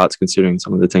for Hearts considering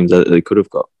some of the teams that they could have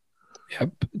got. Yep.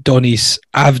 Donis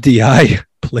Avdiay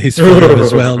plays for them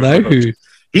as well now.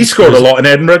 He scored a lot in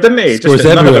Edinburgh, didn't he? Scores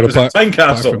everywhere apart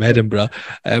Tynecastle. from Edinburgh.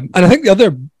 And I think the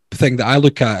other thing that I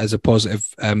look at as a positive,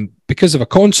 because of a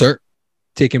concert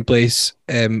taking place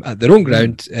at their own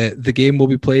ground, the game will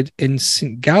be played in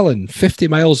St Gallen, 50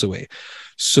 miles away.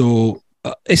 So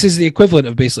this is the equivalent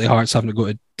of basically Hearts having to go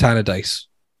to Tannadice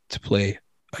to play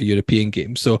a European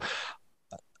game. So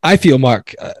I feel,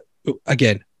 Mark,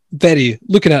 again, very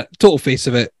looking at total face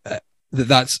of it,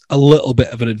 that's a little bit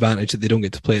of an advantage that they don't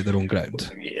get to play at their own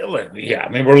ground. Yeah, I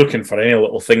mean, we're looking for any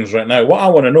little things right now. What I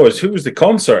want to know is, who was the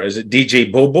concert? Is it DJ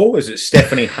Bobo? Is it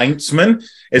Stephanie Heintzman?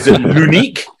 Is it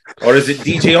Lunique? Or is it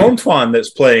DJ Antoine that's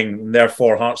playing, and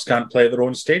therefore Hearts can't play at their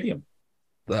own stadium?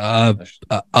 I'll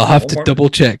have to double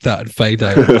check that and find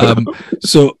out.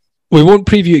 So we won't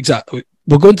preview exactly.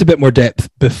 We'll go into a bit more depth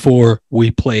before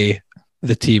we play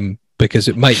the team, because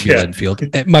it might be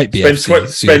Linfield. It might be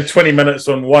spend 20 minutes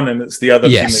on one and it's the other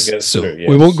team that gets through. Yes.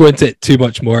 We won't go into it too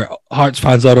much more. Hearts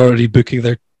fans are already booking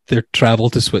their travel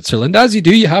to Switzerland. As you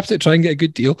do, you have to try and get a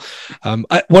good deal.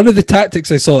 One of the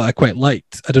tactics I saw that I quite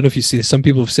liked, I don't know if you see this, some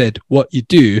people have said what you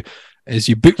do is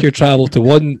you book your travel to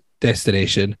one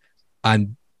destination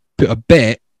and put a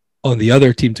bet on the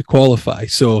other team to qualify.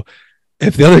 So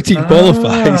if the other team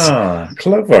qualifies,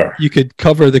 clever, you could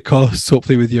cover the costs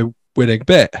hopefully with your winning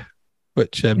bet.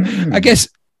 Which I guess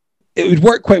it would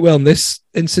work quite well in this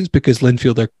instance because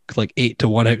Linfield are like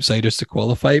 8-1 outsiders to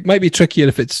qualify. It might be trickier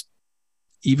if it's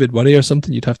even money or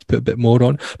something. You'd have to put a bit more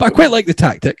on. But I quite like the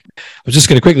tactic. I was just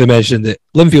going to quickly mention that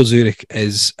Linfield Zurich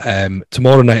is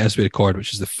tomorrow night as we record,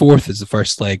 which is the 4th, is the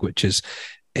first leg, which is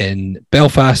in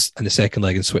Belfast, and the second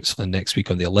leg in Switzerland next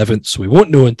week on the 11th. So we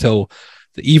won't know until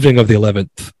the evening of the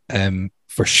 11th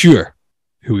for sure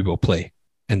who we will play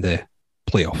in the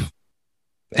playoff.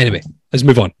 Anyway, let's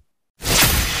move on.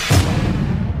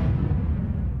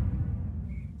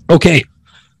 Okay,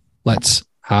 let's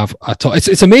have a talk.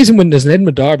 It's amazing when there's an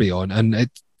Edinburgh derby on, and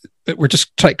we're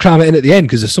just trying to cram it in at the end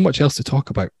because there's so much else to talk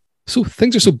about. So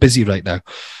things are so busy right now.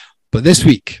 But this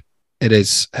week, it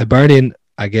is Hibernian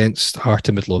against Heart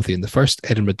of Midlothian, the first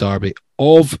Edinburgh derby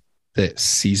of the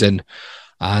season.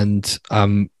 And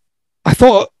I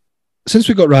thought, since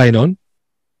we got Ryan on,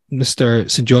 Mr.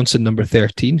 St Johnstone, number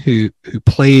 13, who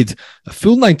played a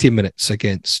full 90 minutes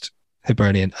against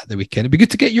Hibernian at the weekend. It'd be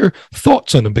good to get your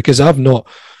thoughts on him because I've not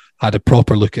had a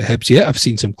proper look at Hibs yet. I've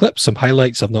seen some clips, some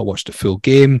highlights. I've not watched a full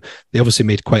game. They obviously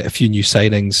made quite a few new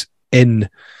signings in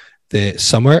the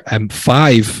summer.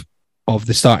 5 of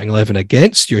the starting 11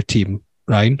 against your team,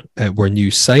 Ryan, were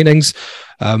new signings.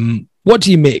 What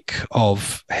do you make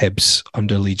of Hibs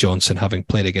under Lee Johnson, having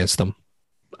played against them?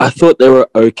 I thought they were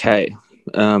okay.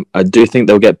 I do think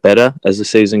they'll get better as the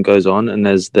season goes on, and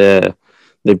as they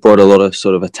brought a lot of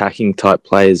sort of attacking type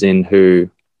players in who,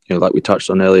 like we touched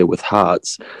on earlier with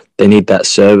Hearts, they need that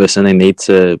service and they need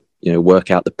to, work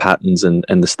out the patterns and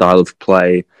the style of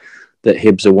play that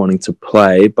Hibs are wanting to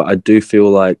play. But I do feel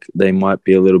like they might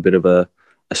be a little bit of a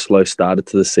slow starter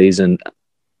to the season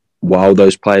while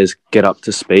those players get up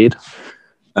to speed.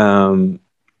 It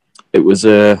was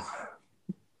a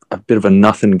bit of a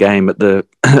nothing game at the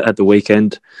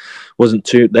weekend.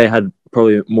 They had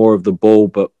probably more of the ball,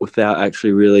 but without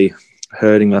actually really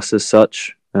hurting us as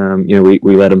such. We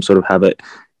let them sort of have it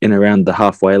in around the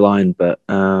halfway line, but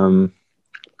I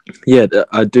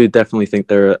do definitely think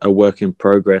they're a work in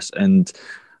progress, and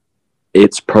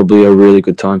it's probably a really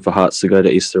good time for Hearts to go to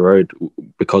Easter Road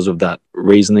because of that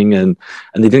reasoning. And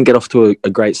they didn't get off to a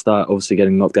great start, obviously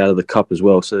getting knocked out of the cup as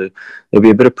well. So there'll be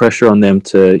a bit of pressure on them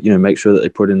to, make sure that they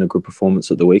put in a good performance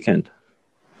at the weekend.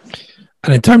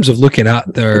 And in terms of looking at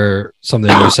some of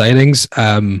their new signings,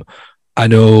 I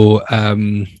know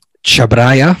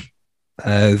Chabraya,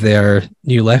 their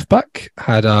new left back,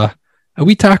 had a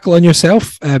wee tackle on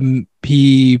yourself.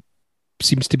 He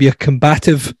seems to be a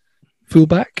combative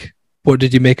fullback. What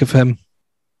did you make of him?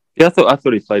 Yeah, I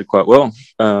thought he played quite well.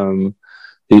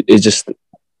 He's just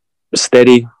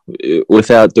steady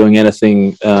without doing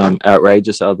anything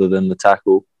outrageous other than the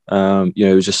tackle. He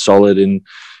was just solid in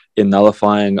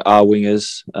nullifying our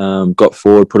wingers. Got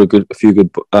forward, put a few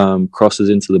good crosses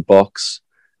into the box.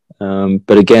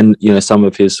 But again, some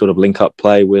of his sort of link-up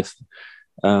play with,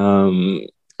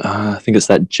 I think it's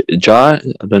that Jar.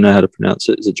 I don't know how to pronounce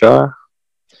it. Is it Jar?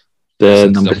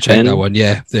 The number 10. That one,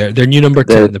 yeah. Their new number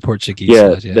 10, the Portuguese.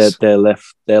 Yeah, yes. their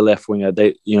left winger.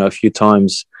 They, a few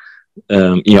times,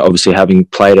 obviously having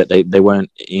played it, they weren't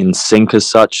in sync as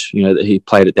such. He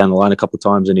played it down the line a couple of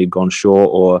times and he'd gone short,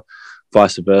 or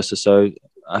vice versa. So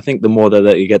I think the more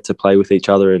that you get to play with each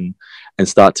other and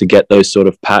start to get those sort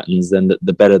of patterns, then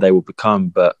the better they will become.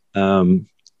 But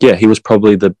he was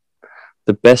probably the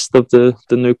best of the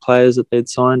new players that they'd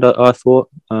signed, I thought.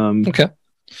 Okay.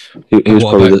 He was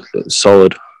probably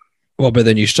solid. What about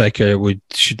the new striker?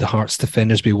 Should the Hearts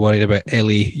defenders be worried about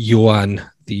Elie Yohan,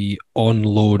 the on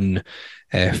loan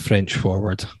French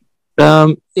forward?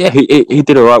 He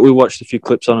did all right. We watched a few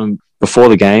clips on him before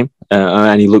the game,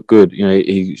 and he looked good.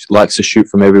 He likes to shoot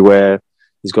from everywhere.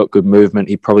 He's got good movement.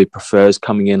 He probably prefers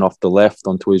coming in off the left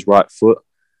onto his right foot.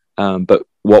 But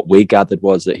what we gathered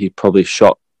was that he probably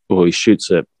he shoots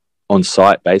it on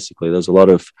sight, basically. There's a lot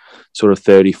of sort of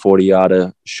 30,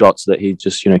 40-yarder shots that he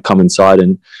just, come inside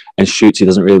and shoots. He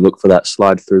doesn't really look for that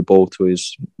slide-through ball to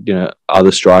his,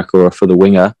 other striker or for the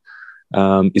winger.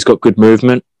 He's got good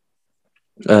movement,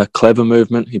 clever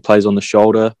movement. He plays on the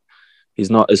shoulder. He's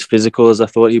not as physical as I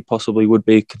thought he possibly would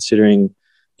be, considering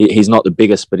he's not the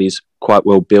biggest, but he's quite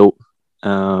well built.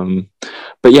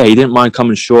 But yeah, he didn't mind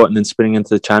coming short and then spinning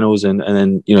into the channels and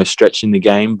then, stretching the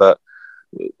game. But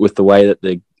with the way that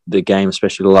the game,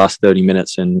 especially the last 30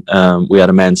 minutes, and we had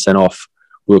a man sent off,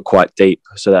 we were quite deep.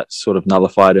 So that sort of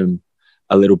nullified him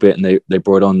a little bit, and they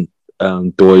brought on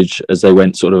Doige as they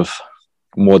went sort of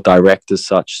more direct as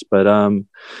such. But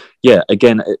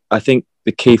again, I think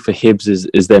the key for Hibs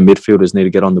is their midfielders need to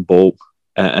get on the ball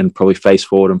and probably face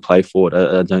forward and play forward.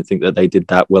 I don't think that they did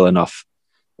that well enough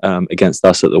against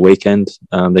us at the weekend.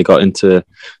 They got into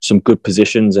some good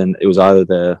positions, and it was either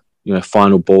their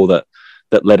final ball that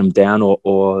let them down,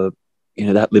 or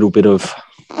that little bit of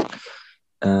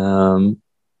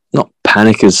not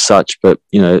panic as such, but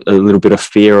a little bit of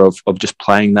fear of just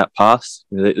playing that pass.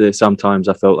 Sometimes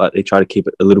I felt like they try to keep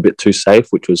it a little bit too safe,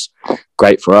 which was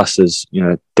great for us as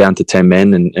down to 10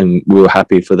 men, and we were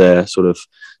happy for their sort of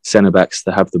centre backs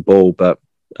to have the ball. But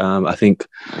I think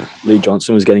Lee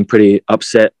Johnson was getting pretty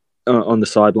upset on the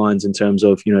sidelines in terms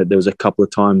of there was a couple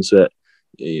of times that,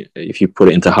 if you put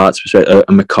it into Hearts, a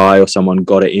Mackay or someone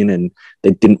got it in and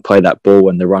they didn't play that ball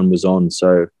when the run was on.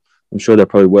 So I'm sure they'll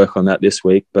probably work on that this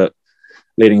week. But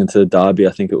leading into the derby,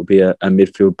 I think it will be a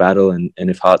midfield battle. And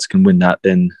if Hearts can win that,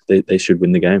 then they should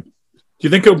win the game. Do you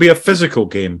think it'll be a physical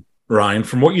game, Ryan?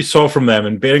 From what you saw from them,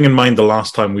 and bearing in mind the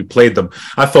last time we played them,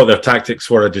 I thought their tactics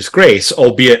were a disgrace,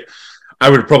 albeit I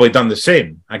would have probably done the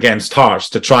same against Hearts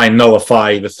to try and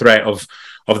nullify the threat of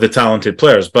the talented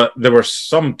players. But there were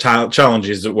some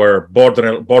challenges that were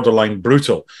borderline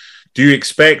brutal. Do you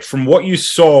expect, from what you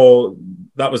saw,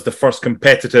 that was the first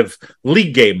competitive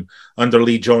league game under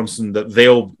Lee Johnson, that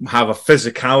they'll have a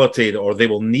physicality, or they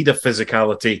will need a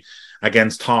physicality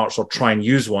against Hearts, or try and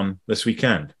use one this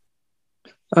weekend?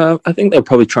 I think they'll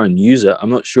probably try and use it. I'm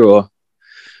not sure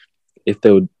if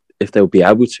they'll be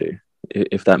able to,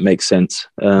 if that makes sense.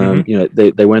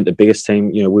 They weren't the biggest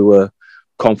team. We were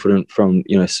confident from,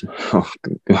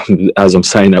 as I'm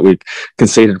saying that we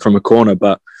conceded from a corner,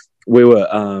 but we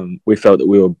felt that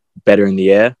we were better in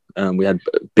the air. We had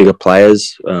bigger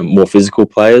players, more physical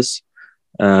players.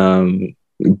 Their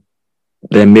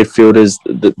midfielders,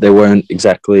 they weren't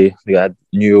exactly. They had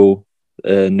Newell,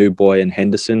 New Boy, and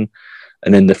Henderson,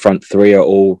 and then the front three are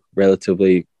all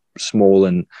relatively small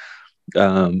and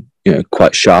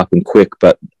quite sharp and quick.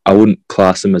 But I wouldn't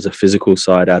class them as a physical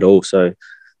side at all. So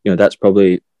that's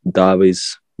probably,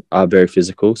 derbies are very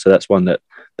physical. So that's one that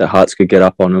Hearts could get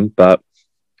up on them. But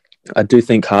I do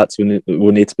think Hearts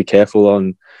will need to be careful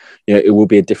on, it will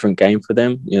be a different game for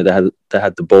them. They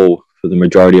had the ball for the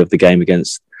majority of the game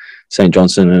against St.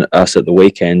 Johnstone and us at the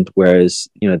weekend, whereas,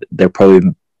 they'll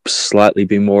probably slightly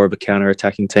be more of a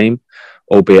counter-attacking team,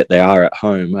 albeit they are at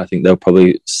home. I think they'll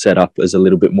probably set up as a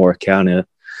little bit more a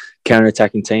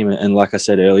counter-attacking team. And like I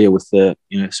said earlier, with the,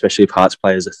 especially if Hearts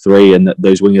play as a three and that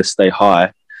those wingers stay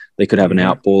high, they could have an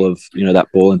outball of,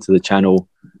 that ball into the channel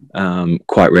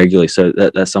quite regularly. So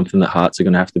that's something that Hearts are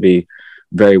going to have to be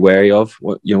very wary of.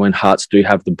 When Hearts do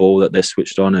have the ball, that they're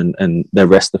switched on and their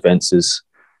rest defence is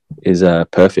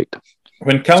perfect.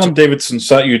 When Callum Davidson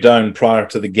sat you down prior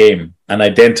to the game and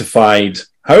identified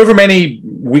however many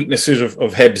weaknesses of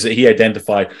Hibs that he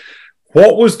identified,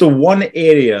 what was the one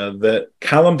area that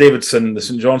Callum Davidson, the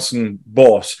St. Johnstone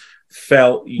boss,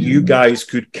 felt you guys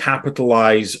could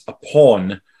capitalise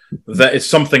upon that is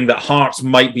something that Hearts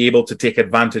might be able to take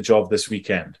advantage of this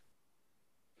weekend?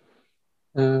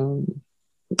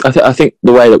 I think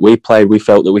the way that we played, we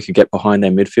felt that we could get behind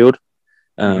their midfield.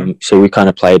 So we kind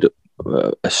of played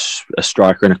a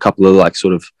striker and a couple of like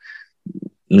sort of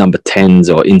number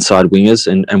 10s or inside wingers,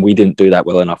 and we didn't do that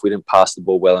well enough. We didn't pass the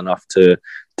ball well enough to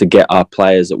get our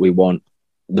players that we want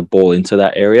the ball into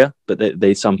that area. But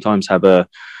they sometimes have I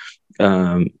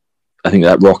think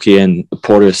that Rocky and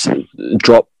Portis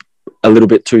drop a little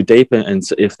bit too deep, and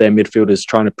so if their midfield is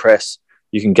trying to press,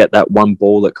 you can get that one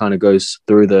ball that kind of goes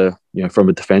through the, from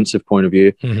a defensive point of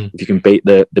view. If you can beat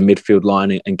the midfield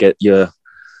line and get your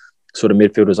sort of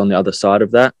midfielders on the other side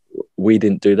of that. We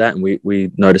didn't do that, and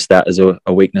we noticed that as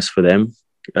a weakness for them.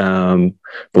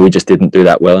 But we just didn't do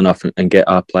that well enough and get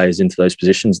our players into those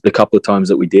positions. The couple of times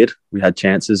that we did, we had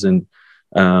chances, and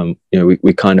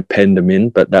we kind of penned them in.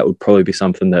 But that would probably be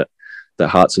something that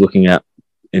Hearts are looking at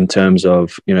in terms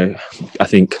of, I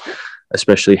think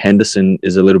especially Henderson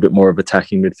is a little bit more of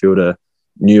attacking midfielder.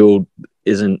 Newell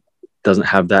doesn't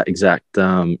have that exact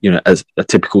as a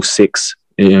typical six,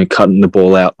 cutting the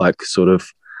ball out like sort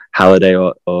of Halliday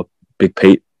or Big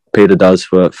Peter does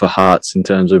for Hearts in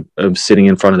terms of sitting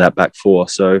in front of that back four.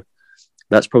 So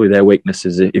that's probably their weakness,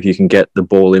 is if you can get the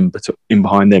ball in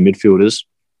behind their midfielders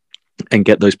and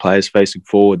get those players facing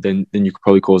forward, then you could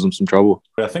probably cause them some trouble.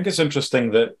 I think it's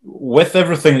interesting that with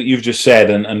everything that you've just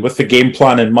said and with the game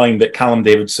plan in mind that Callum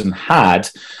Davidson had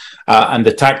and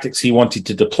the tactics he wanted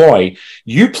to deploy,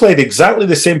 you played exactly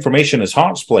the same formation as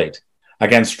Hearts played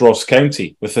against Ross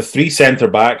County, with the three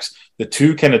centre-backs, the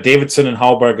two kind of Davidson and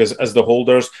Hallberg as the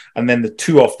holders, and then the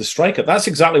two off the striker. That's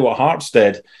exactly what Hearts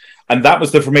did. And that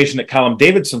was the formation that Callum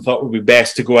Davidson thought would be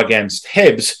best to go against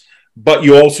Hibs. But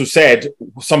you also said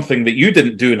something that you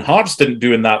didn't do and Hearts didn't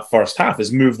do in that first half,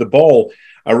 is move the ball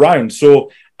around.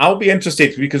 So I'll be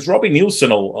interested, because Robbie Nielsen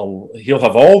he'll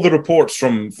have all the reports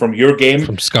from your game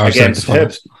from Scars against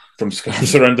Hibs, from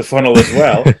Scars around the funnel as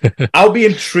well. I'll be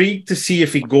intrigued to see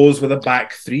if he goes with a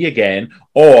back three again,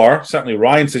 or certainly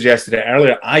Ryan suggested it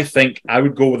earlier. I think I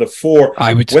would go with a four.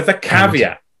 I would, with a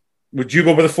caveat. Would you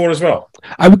go with a four as well?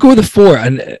 I would go with a four,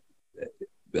 and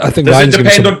I think does Ryan's it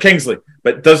depend on Kingsley?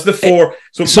 But does the four?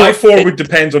 So my four would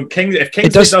depend on Kingsley. If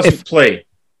Kingsley doesn't play,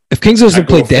 if Kingsley doesn't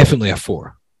play, definitely a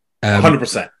four.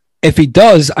 100%. If he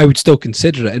does, I would still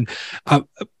consider it. And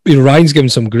Ryan's given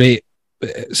some great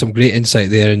insight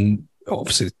there, and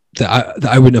obviously that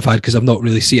I wouldn't have had, because I've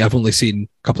only seen a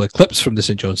couple of clips from the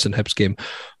St Johnstone Hibs game.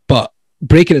 But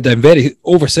breaking it down, very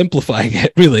oversimplifying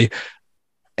it, really,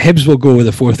 Hibs will go with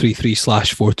a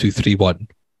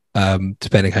 4-3-3/4-2-3-1,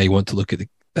 depending how you want to look at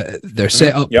their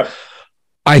setup. Yep.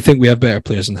 I think we have better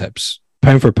players than Hibs,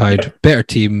 pound for pound, better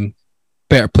team,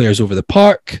 better players over the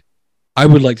park. I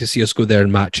would like to see us go there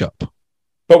and match up.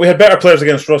 But we had better players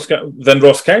against than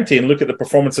Ross County, and look at the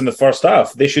performance in the first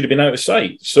half. They should have been out of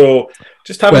sight. So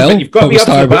just having you've got to be up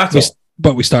for the battle.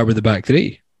 But we start with the back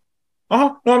three.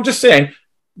 No, I'm just saying.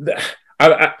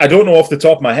 I don't know off the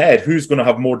top of my head who's going to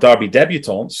have more Derby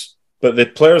debutants, but the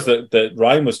players that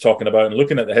Ryan was talking about and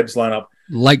looking at the Hibs lineup,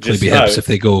 likely be Hibs if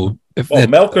they go.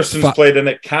 Melkerson's played in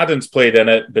it, Cadden's played in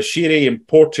it, Bashiri and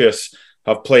Porteous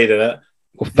have played in it.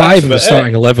 Well, five of the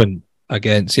starting 11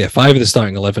 against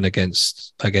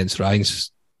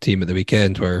Ryan's team at the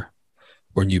weekend were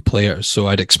new players. So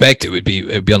I'd expect it'd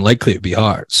be unlikely it'd be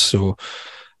Hearts. So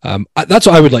that's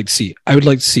what I would like to see. I would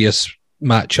like to see us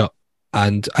match up.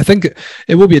 And I think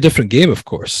it will be a different game, of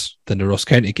course, than the Ross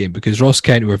County game, because Ross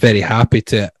County were very happy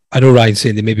to. I know Ryan's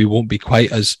saying they maybe won't be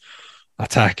quite as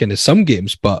attacking as some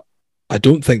games, but I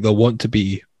don't think they'll want to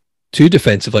be too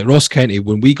defensive. Like Ross County,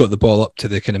 when we got the ball up to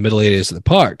the kind of middle areas of the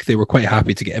park, they were quite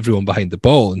happy to get everyone behind the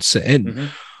ball and sit in. Mm-hmm.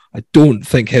 I don't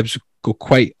think Hibs go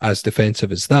quite as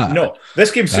defensive as that. No,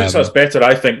 this game suits us better,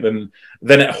 I think,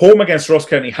 than at home against Ross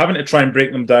County, having to try and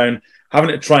break them down, having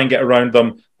to try and get around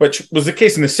them, which was the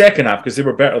case in the second half because they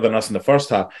were better than us in the first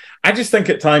half. I just think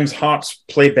at times Hearts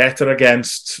play better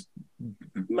against,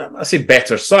 I say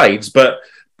better sides, but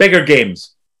bigger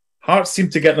games. Hearts seem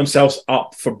to get themselves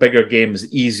up for bigger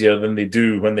games easier than they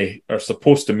do when they are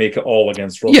supposed to make it all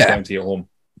against Ross County at home.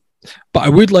 But I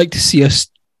would like to see us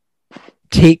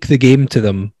take the game to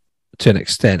them to an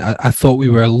extent. I thought we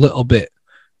were a little bit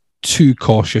too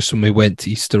cautious when we went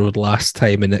to Easter Road last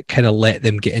time, and it kind of let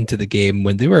them get into the game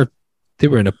when they were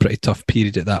in a pretty tough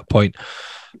period at that point.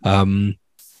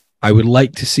 I would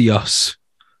like to see us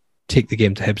take the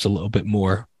game to Hibs a little bit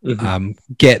more. Mm-hmm.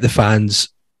 Get the fans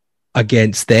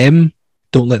against them.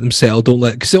 Don't let them settle. Don't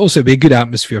let, because it also be a good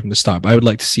atmosphere from the start. But I would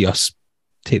like to see us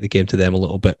take the game to them a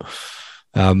little bit.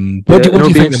 What do it'll you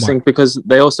be think? interesting because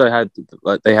they also had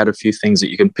a few things that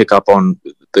you can pick up on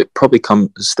that probably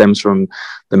stems from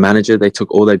the manager. They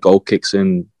took all their goal kicks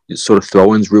and sort of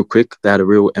throw-ins real quick. They had a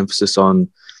real emphasis on,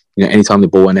 anytime the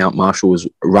ball went out, Marshall was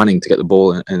running to get the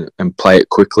ball and play it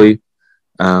quickly.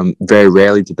 Very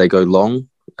rarely did they go long,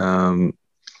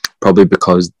 probably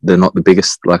because they're not the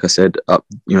biggest. Like I said,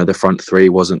 the front three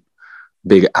wasn't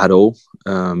big at all,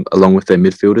 along with their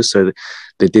midfielders. So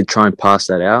they did try and pass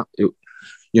that out.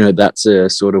 That's a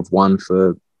sort of one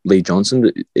for Lee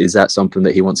Johnson. Is that something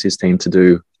that he wants his team to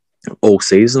do all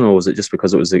season, or was it just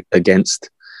because it was against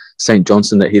St.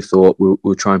 Johnstone that he thought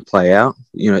we'll try and play out?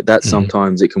 That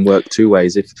sometimes it can work two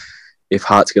ways. If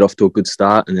Hearts get off to a good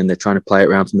start and then they're trying to play it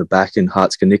around from the back and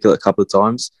Hearts can nick it a couple of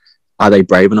times, are they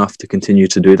brave enough to continue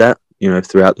to do that,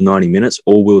 throughout the 90 minutes,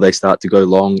 or will they start to go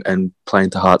long and play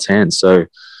into Hearts' hands? So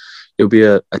it'll be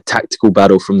a tactical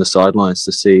battle from the sidelines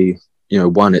to see.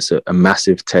 One, it's a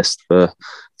massive test for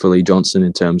Lee Johnson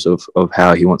in terms of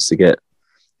how he wants to get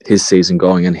his season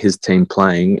going and his team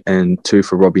playing. And two,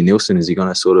 for Robbie Neilson, is he going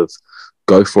to sort of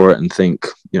go for it and think,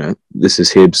 this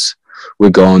is Hibs, we're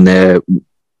going there,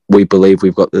 we believe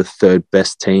we've got the third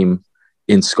best team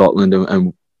in Scotland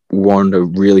and want to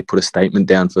really put a statement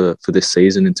down for this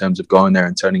season in terms of going there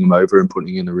and turning them over and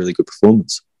putting in a really good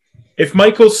performance. If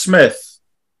Michael Smith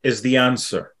is the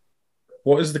answer,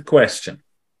 what is the question?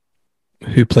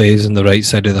 Who plays on the right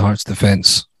side of the Hearts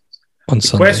defence on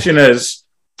Sunday? The question is,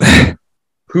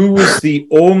 who was the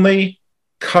only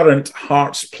current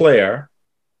Hearts player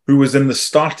who was in the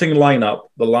starting lineup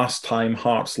the last time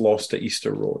Hearts lost at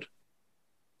Easter Road?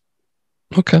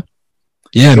 Okay.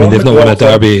 Yeah, John they've not won a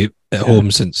McLaughlin derby at home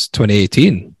since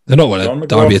 2018. They're not won John a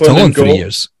derby at McLaughlin all in in 3 goal.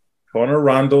 years. Connor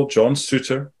Randall, John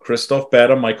Suter, Christoph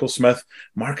Berra, Michael Smith,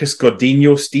 Marcus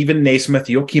Godinho, Stephen Naismith,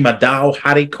 Joachim Adao,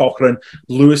 Harry Cochrane,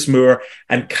 Lewis Moore,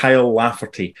 and Kyle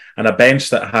Lafferty. And a bench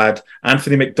that had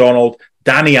Anthony McDonald,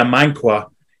 Danny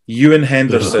Amankwa, Ewan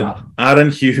Henderson, Aaron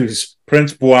Hughes,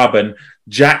 Prince Boabin,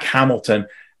 Jack Hamilton,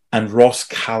 and Ross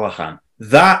Callahan.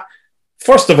 That,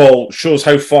 first of all, shows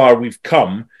how far we've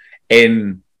come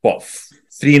in,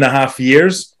 3.5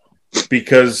 years?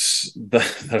 Because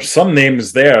there's some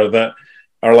names there that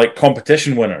are like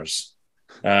competition winners.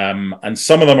 And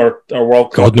some of them are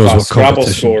World Cup class Scrabble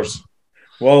scores.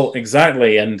 Well,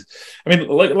 exactly. And I mean,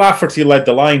 like Lafferty led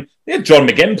the line. They had John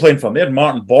McGinn playing for them. They had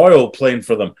Martin Boyle playing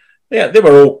for them. Yeah, they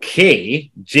were okay.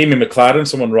 Jamie McLaren,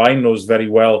 someone Ryan knows very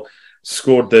well,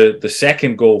 scored the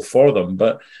second goal for them.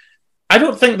 But I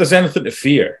don't think there's anything to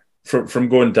fear from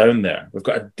going down there. We've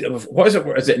got what is it?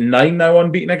 Is it 9 now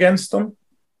unbeaten against them?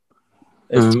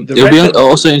 It'll be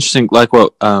also interesting, like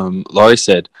what Laurie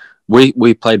said.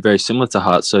 We played very similar to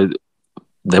Hearts, so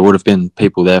there would have been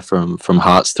people there from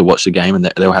Hearts to watch the game, and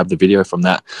they'll have the video from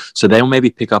that. So they'll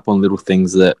maybe pick up on little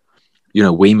things that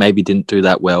we maybe didn't do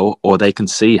that well, or they can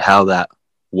see how that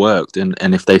worked,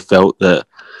 and if they felt that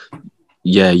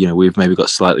we've maybe got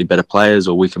slightly better players,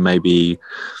 or we can maybe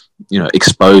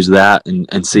expose that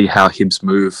and see how Hibs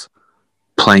move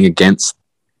playing against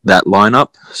that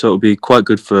lineup. So it'll be quite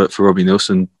good for Robbie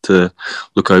Neilson to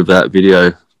look over that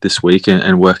video this week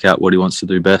and work out what he wants to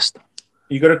do best.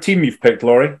 You got a team you've picked,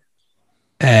 Laurie?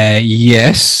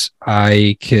 Yes,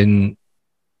 I can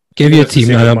give you a team.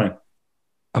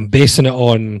 I'm basing it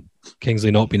on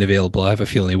Kingsley not being available. I have a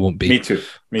feeling he won't be. Me too.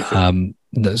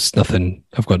 There's nothing.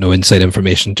 I've got no inside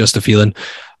information, just a feeling.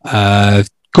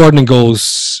 Gordon in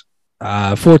goals,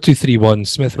 4-2-3-1.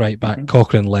 Smith right back,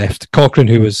 Cochrane left. Cochrane,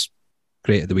 who was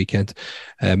great at the weekend.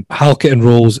 Halkett and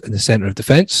Rolls in the centre of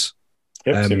defence.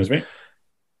 Yep, same as me.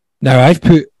 Now, I've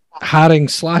put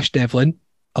Haring/Devlin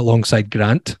alongside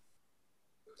Grant.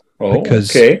 Oh,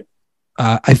 because, okay.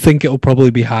 I think it'll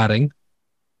probably be Haring,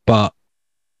 but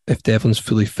if Devlin's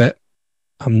fully fit,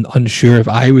 I'm unsure if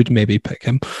I would maybe pick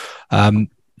him.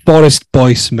 Forrest,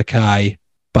 Boyce, Mackay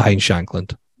behind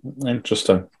Shankland.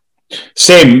 Interesting.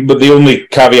 Same, but the only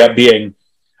caveat being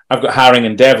I've got Haring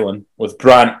and Devlin with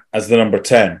Grant as the number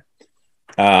 10.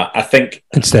 I think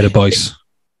instead of Boyce,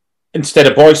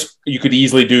 you could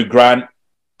easily do Grant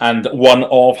and one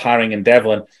of Haring and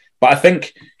Devlin. But I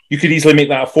think you could easily make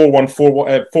that a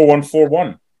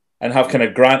 4-1-4-1 and have kind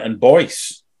of Grant and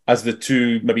Boyce as the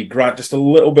two. Maybe Grant just a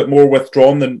little bit more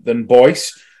withdrawn than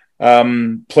Boyce,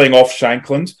 playing off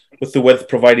Shankland with the width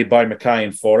provided by Mackay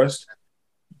and Forrest.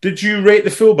 Did you rate the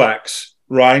fullbacks,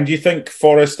 Ryan? Do you think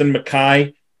Forrest and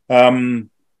Mackay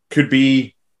could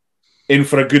be in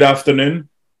for a good afternoon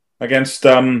against the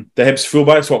Hibs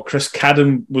fullbacks? Chris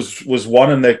Cadden was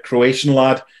one and the Croatian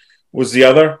lad was the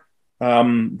other.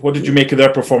 What did you make of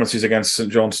their performances against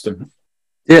St Johnstone?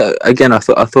 Yeah, again, I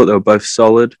thought they were both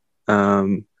solid.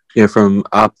 from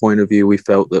our point of view, we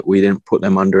felt that we didn't put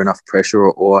them under enough pressure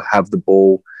or have the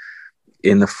ball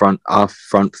in our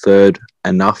front third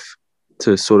enough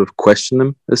to sort of question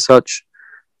them as such.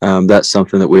 That's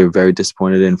something that we were very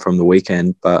disappointed in from the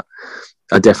weekend, but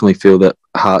I definitely feel that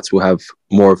Hearts will have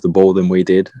more of the ball than we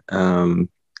did. And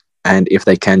if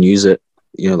they can use it,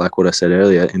 like what I said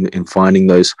earlier, in finding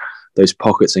those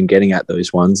pockets and getting at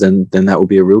those ones, then that will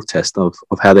be a real test of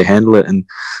how they handle it. And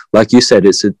like you said,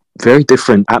 it's a very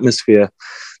different atmosphere,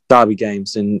 derby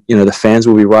games, and the fans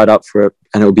will be right up for it,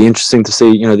 and it'll be interesting to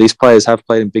see. These players have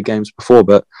played in big games before,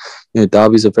 but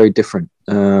derbies are very different.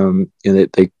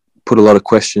 They put a lot of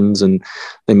questions, and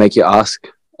they make you ask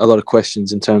a lot of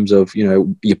questions in terms of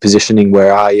your positioning.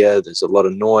 Where are you? There's a lot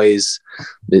of noise.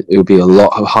 It will be a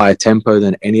lot of higher tempo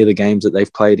than any of the games that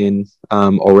they've played in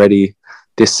already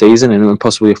this season, and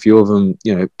possibly a few of them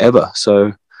ever.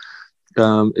 So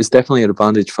it's definitely an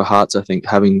advantage for Hearts, I think,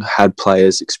 having had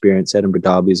players experience Edinburgh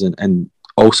derbies and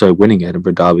also winning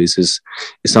Edinburgh derbies is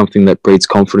something that breeds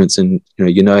confidence, and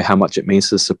how much it means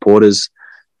to the supporters.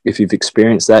 If you've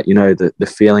experienced that, the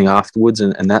feeling afterwards,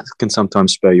 and that can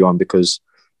sometimes spur you on, because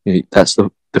that's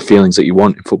the feelings that you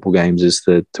want in football games, is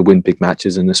to win big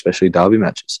matches, and especially derby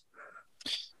matches.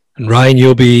 And Ryan,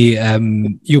 you'll be at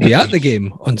the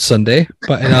game on Sunday,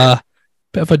 but in a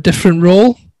bit of a different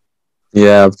role.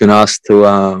 Yeah, I've been asked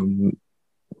to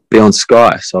be on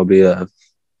Sky, so I'll be a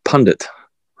pundit.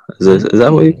 Is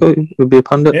that what you call it? Would be a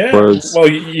pundit? Yeah. Well,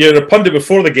 you're a pundit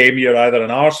before the game. You're either an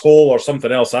arsehole or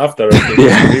something else after.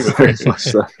 Yeah, very much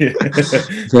so.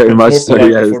 Very much so.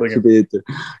 Yeah,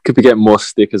 could be getting more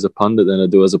stick as a pundit than I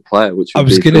do as a player. Which I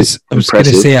was going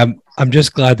to say, I'm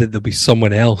just glad that there'll be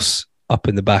someone else up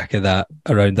in the back of that,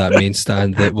 around that main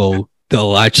stand,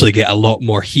 they'll actually get a lot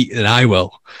more heat than I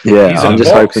will. Yeah, I'm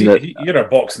just hoping that you're a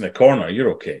box in the corner.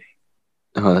 You're okay.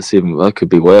 Oh, that could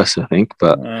be worse, I think.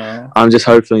 But I'm just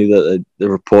hoping that the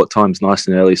report time's nice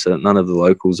and early, so that none of the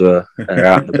locals are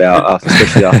out and about.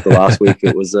 Especially after last week,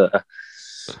 it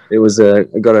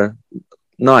got a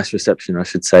nice reception, I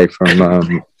should say, from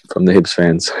the Hibs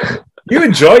fans. You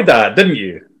enjoyed that, didn't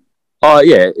you? Oh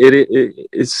yeah,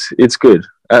 it's good.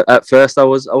 At first, I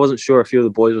wasn't sure. A few of the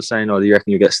boys were saying, "Oh, do you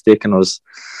reckon you get stick?" And I was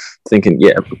thinking,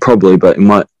 yeah, probably, but it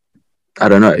might. I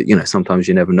don't know. Sometimes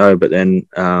you never know. But then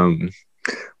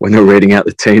when they were reading out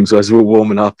the teams as we were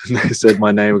warming up, and they said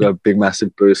my name, we got a big,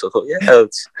 massive boost. I thought, yeah,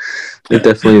 they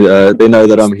definitely they know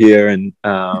that I'm here, and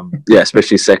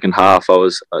especially second half, I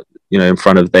was in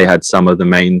front of. They had some of the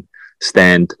main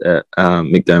stand at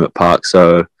McDermott Park,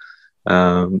 so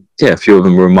a few of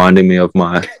them were reminding me of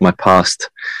my past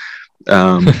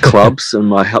clubs and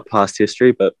my past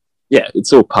history. But yeah,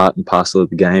 it's all part and parcel of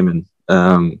the game, and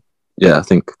I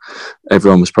think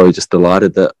everyone was probably just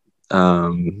delighted that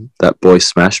that boy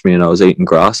smashed me and I was eating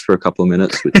grass for a couple of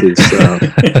minutes, which is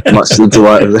much to the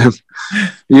delight of them.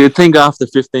 You'd think after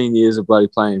 15 years of bloody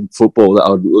playing football that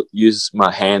I would use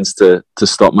my hands to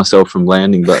stop myself from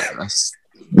landing, but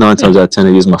 9 times out of 10 I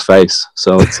use my face,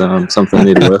 so it's something I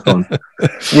need to work on.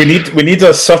 We need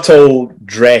a subtle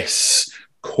dress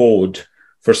code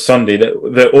for Sunday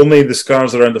that only the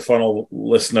Scars Around the Funnel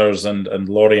listeners and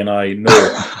Laurie and I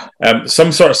know.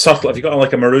 Some sort of subtle. If you got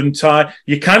like a maroon tie,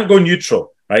 you can't go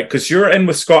neutral, right? Because you're in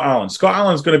with Scott Allen. Scott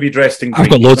Allen's going to be dressed in green.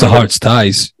 I've got loads of Hearts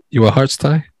ties. You wear a Hearts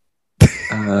tie?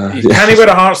 Can't he wear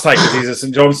a Hearts tie because he's a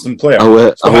St Johnstone player?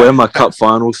 I wear my cup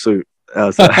final suit.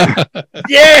 How's that?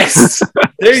 Yes!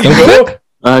 There you go.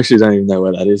 I actually don't even know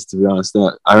where that is, to be honest.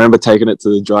 I remember taking it to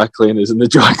the dry cleaners, and the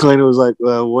dry cleaner was like,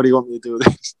 "Well, what do you want me to do with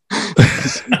this?"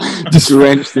 Just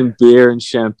drenched in beer and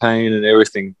champagne and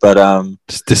everything. But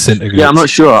just disintegrate. Yeah, I'm not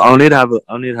sure. I'll need to have a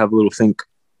little think.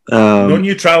 No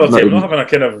neutrality. I'm not having a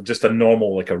kind of just a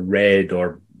normal, like a red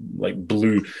or like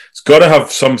blue. It's got to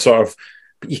have some sort of.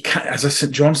 But you can't, as a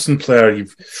St Johnstone player,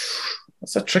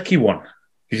 that's a tricky one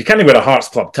because you can't wear a Hearts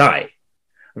Club tie.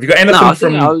 Have you got anything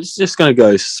from? I was just going to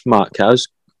go smart. I was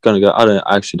going to go.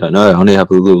 I actually don't know. I need to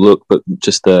have a little look, but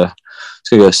just it's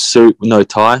going to go suit with no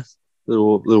tie,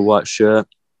 little white shirt.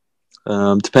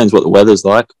 Depends what the weather's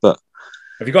like, but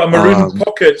have you got a maroon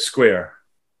pocket square?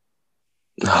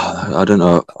 I don't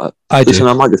know. I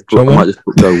might just go white. I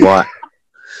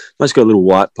just go a little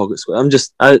white pocket square. I'm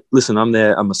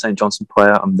there. I'm a St Johnstone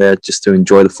player. I'm there just to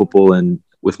enjoy the football and.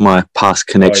 With my past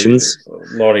connections,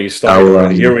 Laurie,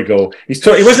 here we go. He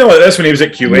wasn't like this when he was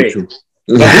at QA.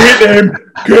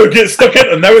 Go get stuck in,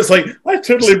 and now it's like I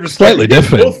totally respect. Slightly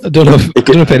different. I don't know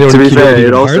if anyone. To be fair,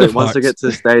 it also once I get to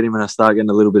the stadium and I start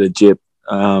getting a little bit of jip,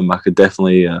 I could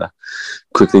definitely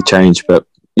quickly change. But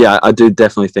yeah, I do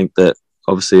definitely think that.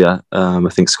 Obviously, I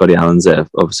think Scotty Allen's there,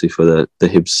 obviously for the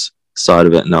Hibs side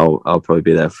of it, and I'll probably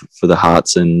be there for the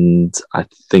Hearts, and I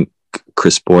think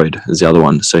Chris Boyd is the other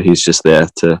one. So he's just there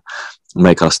to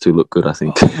make us two look good, I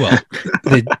think. Well,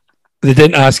 they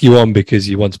didn't ask you on because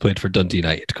you once played for Dundee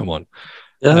United. Come on.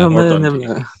 Yeah, never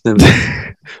know.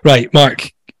 Right,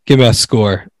 Mark, give me a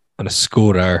score and a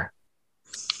scorer.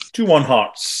 2-1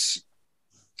 Hearts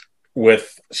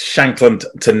with Shankland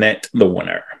to net the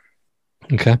winner.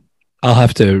 Okay. I'll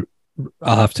have to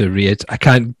read. I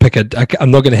can't pick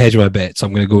I'm not going to hedge my bets.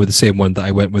 I'm going to go with the same one that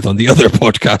I went with on the other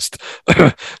podcast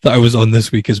that I was on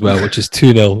this week as well, which is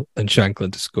 2-0 and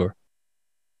Shankland to score.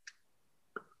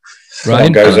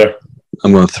 Ryan?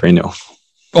 I'm going 3-0.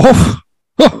 Oh!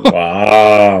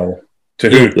 Wow. To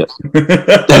who?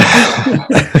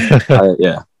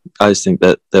 Yeah. I just think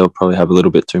that they'll probably have a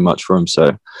little bit too much for him.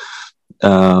 So,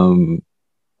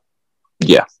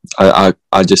 yeah, I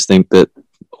just think that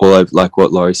all over, like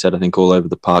what Laurie said, I think all over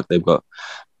the park they've got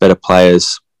better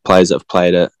players that have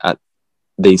played at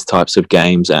these types of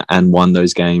games and won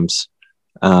those games.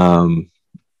 And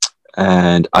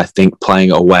I think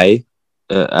playing away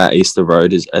at Easter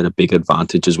Road is at a big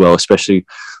advantage as well, especially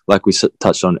like we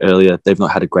touched on earlier. They've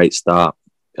not had a great start.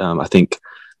 I think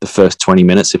the first 20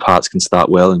 minutes, if Hearts can start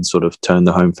well and sort of turn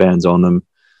the home fans on them,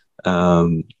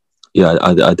 I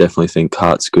definitely think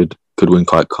Hearts could win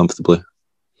quite comfortably.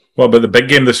 What about the big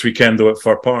game this weekend, though, at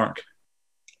Fir Park?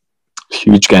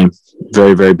 Huge game.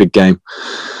 Very, very big game.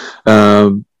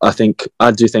 I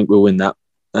do think we'll win that.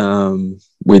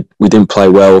 We didn't play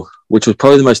well, which was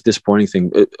probably the most disappointing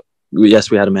thing.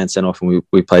 Yes, we had a man sent off and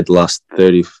we played the last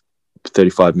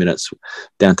 35 minutes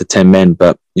down to 10 men.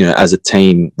 But, as a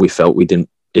team, we felt we didn't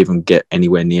even get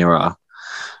anywhere near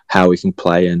how we can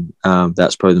play. And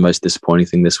that's probably the most disappointing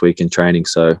thing this week in training.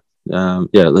 So,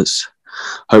 let's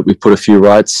hope we put a few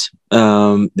rights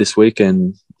this week.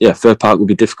 And, Fir Park will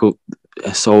be difficult.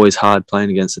 It's always hard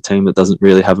playing against a team that doesn't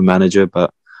really have a manager.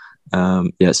 But,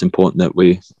 it's important that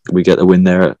we get the win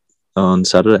there on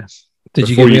Saturday. Did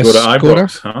you give me a scorer?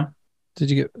 Huh? Did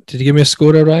you give me a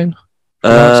scorer, Ryan?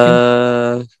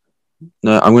 No,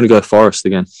 I'm going to go Forrest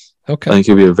again. Okay. I think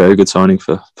he'll be a very good signing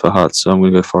for Hearts, so I'm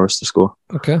going to go Forrest to score.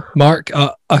 Okay. Mark,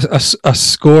 a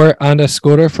score and a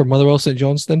scorer for Motherwell St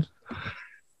Johnstone?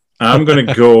 I'm going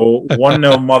to go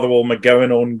 1-0 Motherwell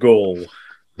McGowan on goal.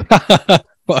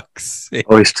 Fuck's sake.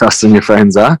 Always trusting your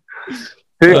friends, huh?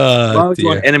 Why would you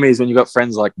want enemies when you got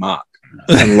friends like Mark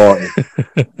and Laurie?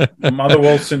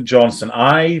 Motherwell St Johnstone.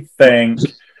 I think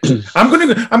I'm going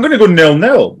to go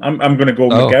 0-0. I'm going to go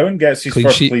McGowan gets his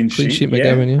first clean sheet.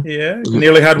 McGowan, yeah.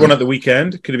 Nearly had one at the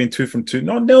weekend. Could have been 2 from 2.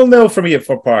 No, 0-0 for me at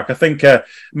Fir Park. I think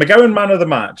McGowan man of the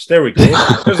match. There we go.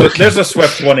 There's a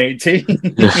swift 180.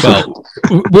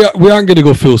 Well, we aren't going to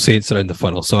go full Saints around the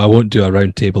funnel, so I won't do a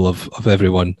round table of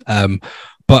everyone.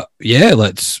 But yeah,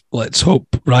 let's hope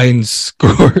Ryan's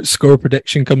score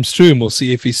prediction comes true, and we'll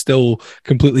see if he's still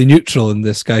completely neutral in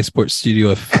the Sky Sports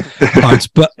studio if Hearts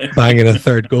banging a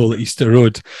third goal at Easter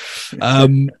Road.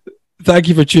 Thank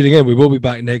you for tuning in. We will be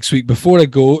back next week. Before I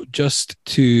go, just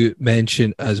to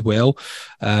mention as well,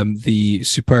 the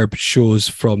superb shows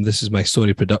from This Is My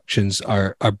Story Productions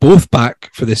are both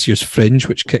back for this year's Fringe,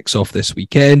 which kicks off this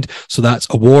weekend. So that's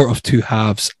A War of Two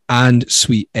Halves and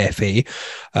Sweet FA.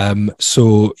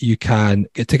 So you can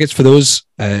get tickets for those,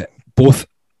 both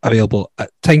available at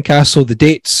Tynecastle. The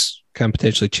dates can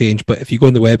potentially change, but if you go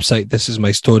on the website,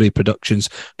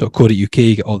 thisismystoryproductions.co.uk,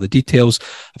 you get all the details.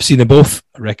 I've seen them both.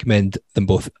 I recommend them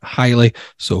both highly.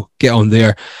 So get on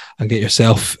there and get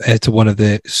yourself to one of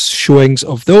the showings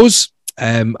of those.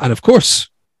 And of course,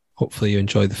 hopefully you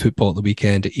enjoy the football at the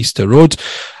weekend at Easter Road.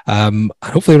 And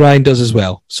hopefully Ryan does as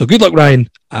well. So good luck, Ryan,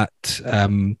 at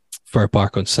Fir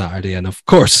Park on Saturday. And of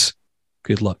course,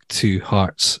 good luck to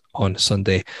Hearts on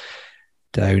Sunday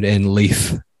down in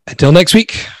Leith. Until next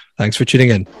week. Thanks for tuning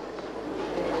in.